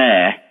by the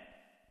hair,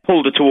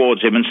 pulled her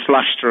towards him, and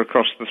slashed her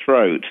across the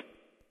throat.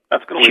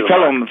 That's going to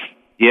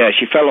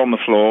she fell on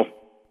the floor.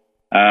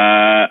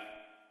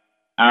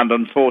 And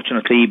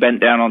unfortunately, he bent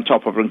down on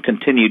top of her and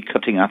continued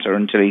cutting at her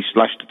until he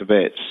slashed her to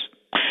bits.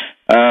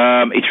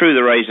 He threw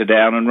the razor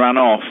down and ran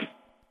off.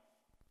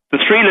 The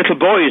three little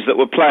boys that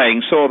were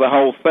playing saw the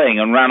whole thing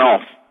and ran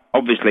off,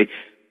 obviously.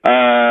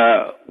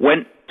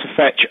 Went to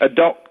fetch a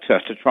doctor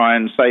to try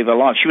and save her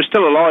life. She was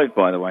still alive,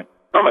 by the way.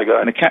 Oh, my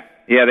God. And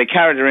they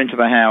carried her into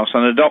the house,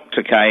 and a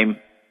doctor came,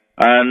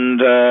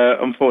 and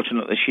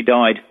unfortunately she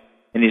died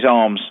in his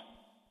arms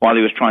while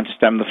he was trying to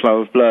stem the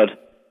flow of blood.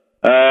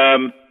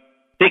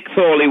 Dick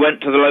Thorley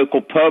went to the local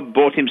pub,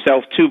 bought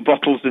himself 2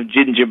 bottles of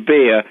ginger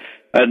beer,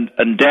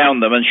 and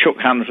downed them, and shook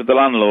hands with the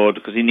landlord,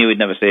 because he knew he'd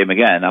never see him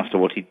again after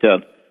what he'd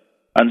done,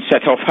 and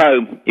set off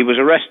home. He was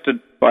arrested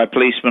by a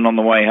policeman on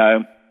the way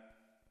home,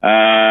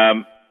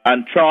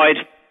 and tried,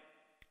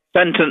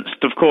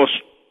 sentenced, of course,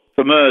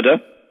 for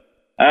murder,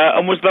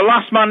 and was the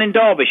last man in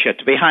Derbyshire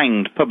to be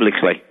hanged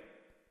publicly.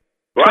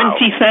 Wow.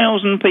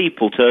 20,000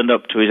 people turned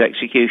up to his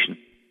execution.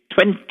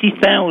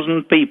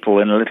 20,000 people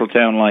in a little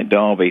town like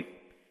Derby.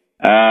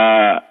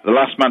 The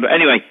last man.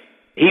 Anyway,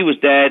 he was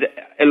dead.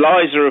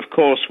 Eliza, of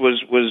course,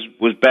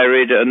 was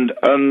buried,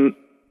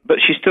 but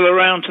she's still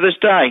around to this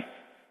day.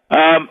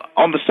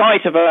 On the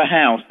site of her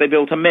house, they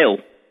built a mill.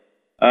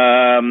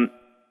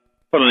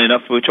 Funnily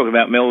enough, we were talking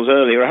about mills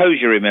earlier, a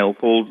hosiery mill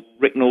called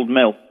Ricknold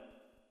Mill.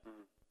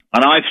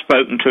 And I've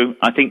spoken to,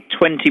 I think,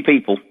 20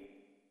 people,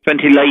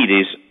 20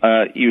 ladies,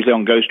 usually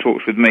on Ghost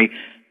Talks with me,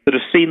 that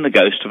have seen the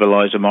ghost of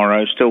Eliza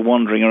Morrow still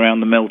wandering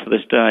around the mill to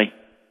this day.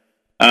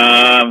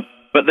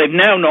 But they've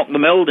now knocked the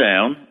mill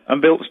down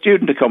and built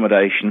student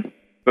accommodation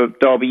for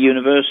Derby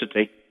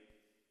University,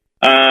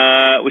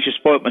 which has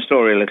spoilt my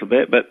story a little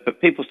bit.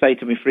 But people say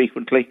to me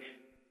frequently,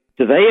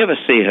 do they ever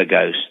see her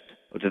ghost?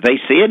 Or do they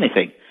see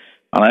anything?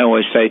 And I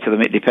always say to them,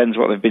 it depends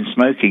what they've been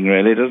smoking,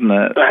 really, doesn't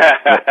it?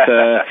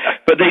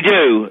 But they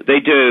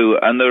do.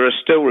 And there are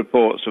still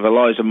reports of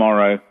Eliza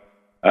Morrow.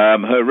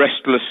 Her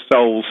restless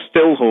soul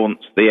still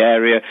haunts the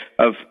area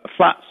of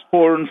flats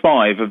 4 and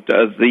 5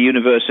 of the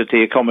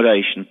university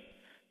accommodation.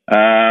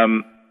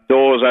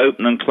 Doors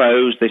open and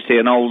close. They see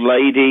a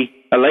lady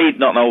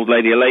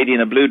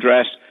in a blue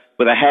dress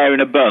with her hair in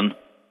a bun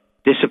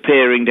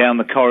disappearing down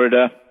the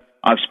corridor.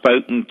 I've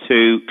spoken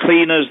to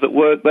cleaners that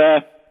work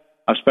there.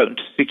 I've spoken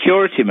to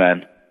security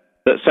men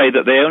that say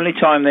that the only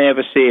time they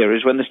ever see her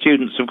is when the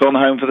students have gone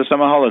home for the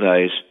summer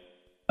holidays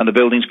and the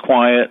building's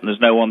quiet and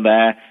there's no one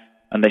there,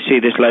 and they see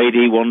this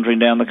lady wandering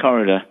down the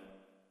corridor.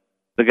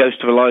 The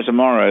ghost of Eliza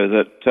Morrow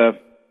that, to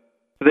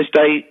this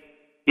day,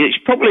 it's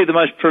probably the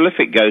most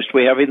prolific ghost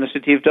we have in the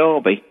city of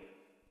Derby,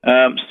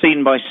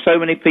 seen by so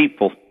many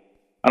people,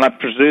 and I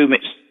presume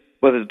it's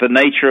whether the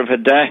nature of her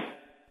death.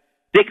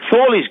 Dick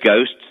Thorley's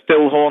ghost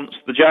still haunts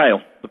the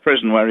jail, the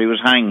prison where he was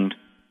hanged.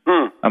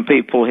 And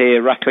people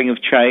hear rattling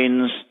of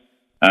chains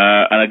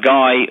and a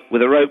guy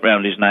with a rope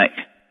round his neck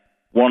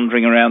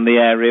wandering around the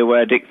area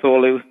where Dick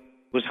Thorley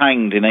was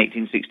hanged in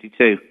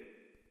 1862.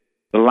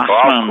 The last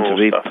man to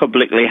be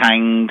publicly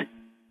hanged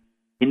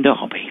in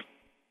Derby.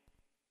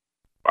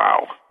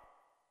 Wow.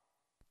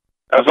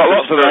 I've got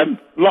lots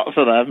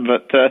of them,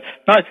 but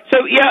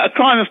so yeah, a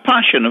crime of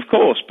passion, of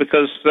course,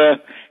 because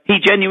he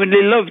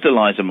genuinely loved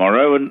Eliza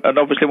Morrow and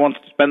obviously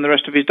wanted to spend the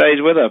rest of his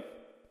days with her.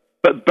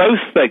 But both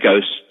their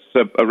ghosts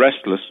are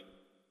restless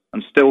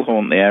and still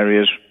haunt the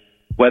areas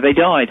where they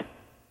died.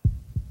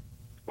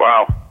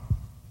 Wow.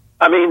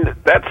 I mean,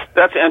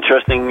 that's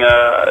interesting.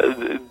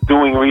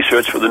 Doing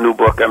research for the new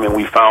book, I mean,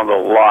 we found a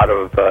lot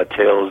of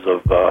tales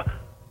of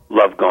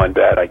love gone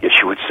bad, I guess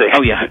you would say.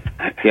 Oh, yeah.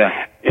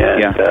 Yeah.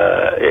 And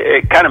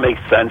it kind of makes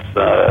sense.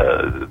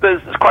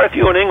 There's quite a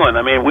few in England.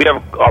 I mean, we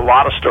have a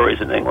lot of stories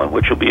in England,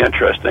 which will be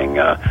interesting.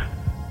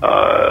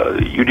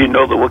 You didn't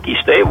know the Wookiee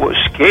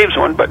Caves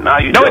one, but now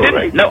you do, I didn't.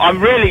 right? No,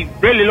 I'm really,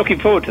 really looking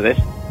forward to this.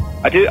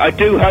 I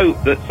do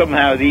hope that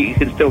somehow you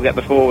can still get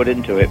the forward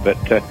into it, but...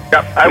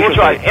 I will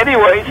try.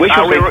 Anyways,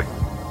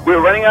 we're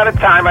running out of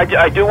time.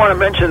 I do want to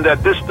mention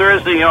that this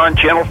Thursday on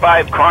Channel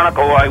 5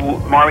 Chronicle,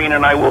 Maureen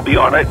and I will be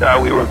on it.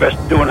 We were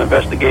doing an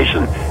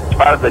investigation as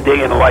part of the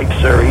Day in the Life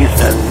series,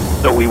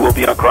 and so we will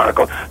be on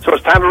Chronicle. So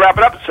it's time to wrap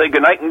it up. Say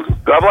goodnight and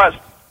God bless.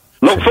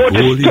 Look forward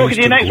to talking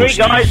to you next week,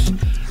 guys.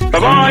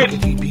 Bye-bye.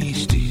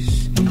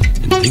 Beasties and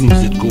things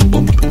that go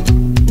bump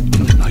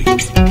in the night.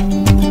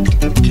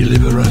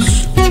 Deliver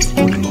us,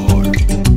 good Lord.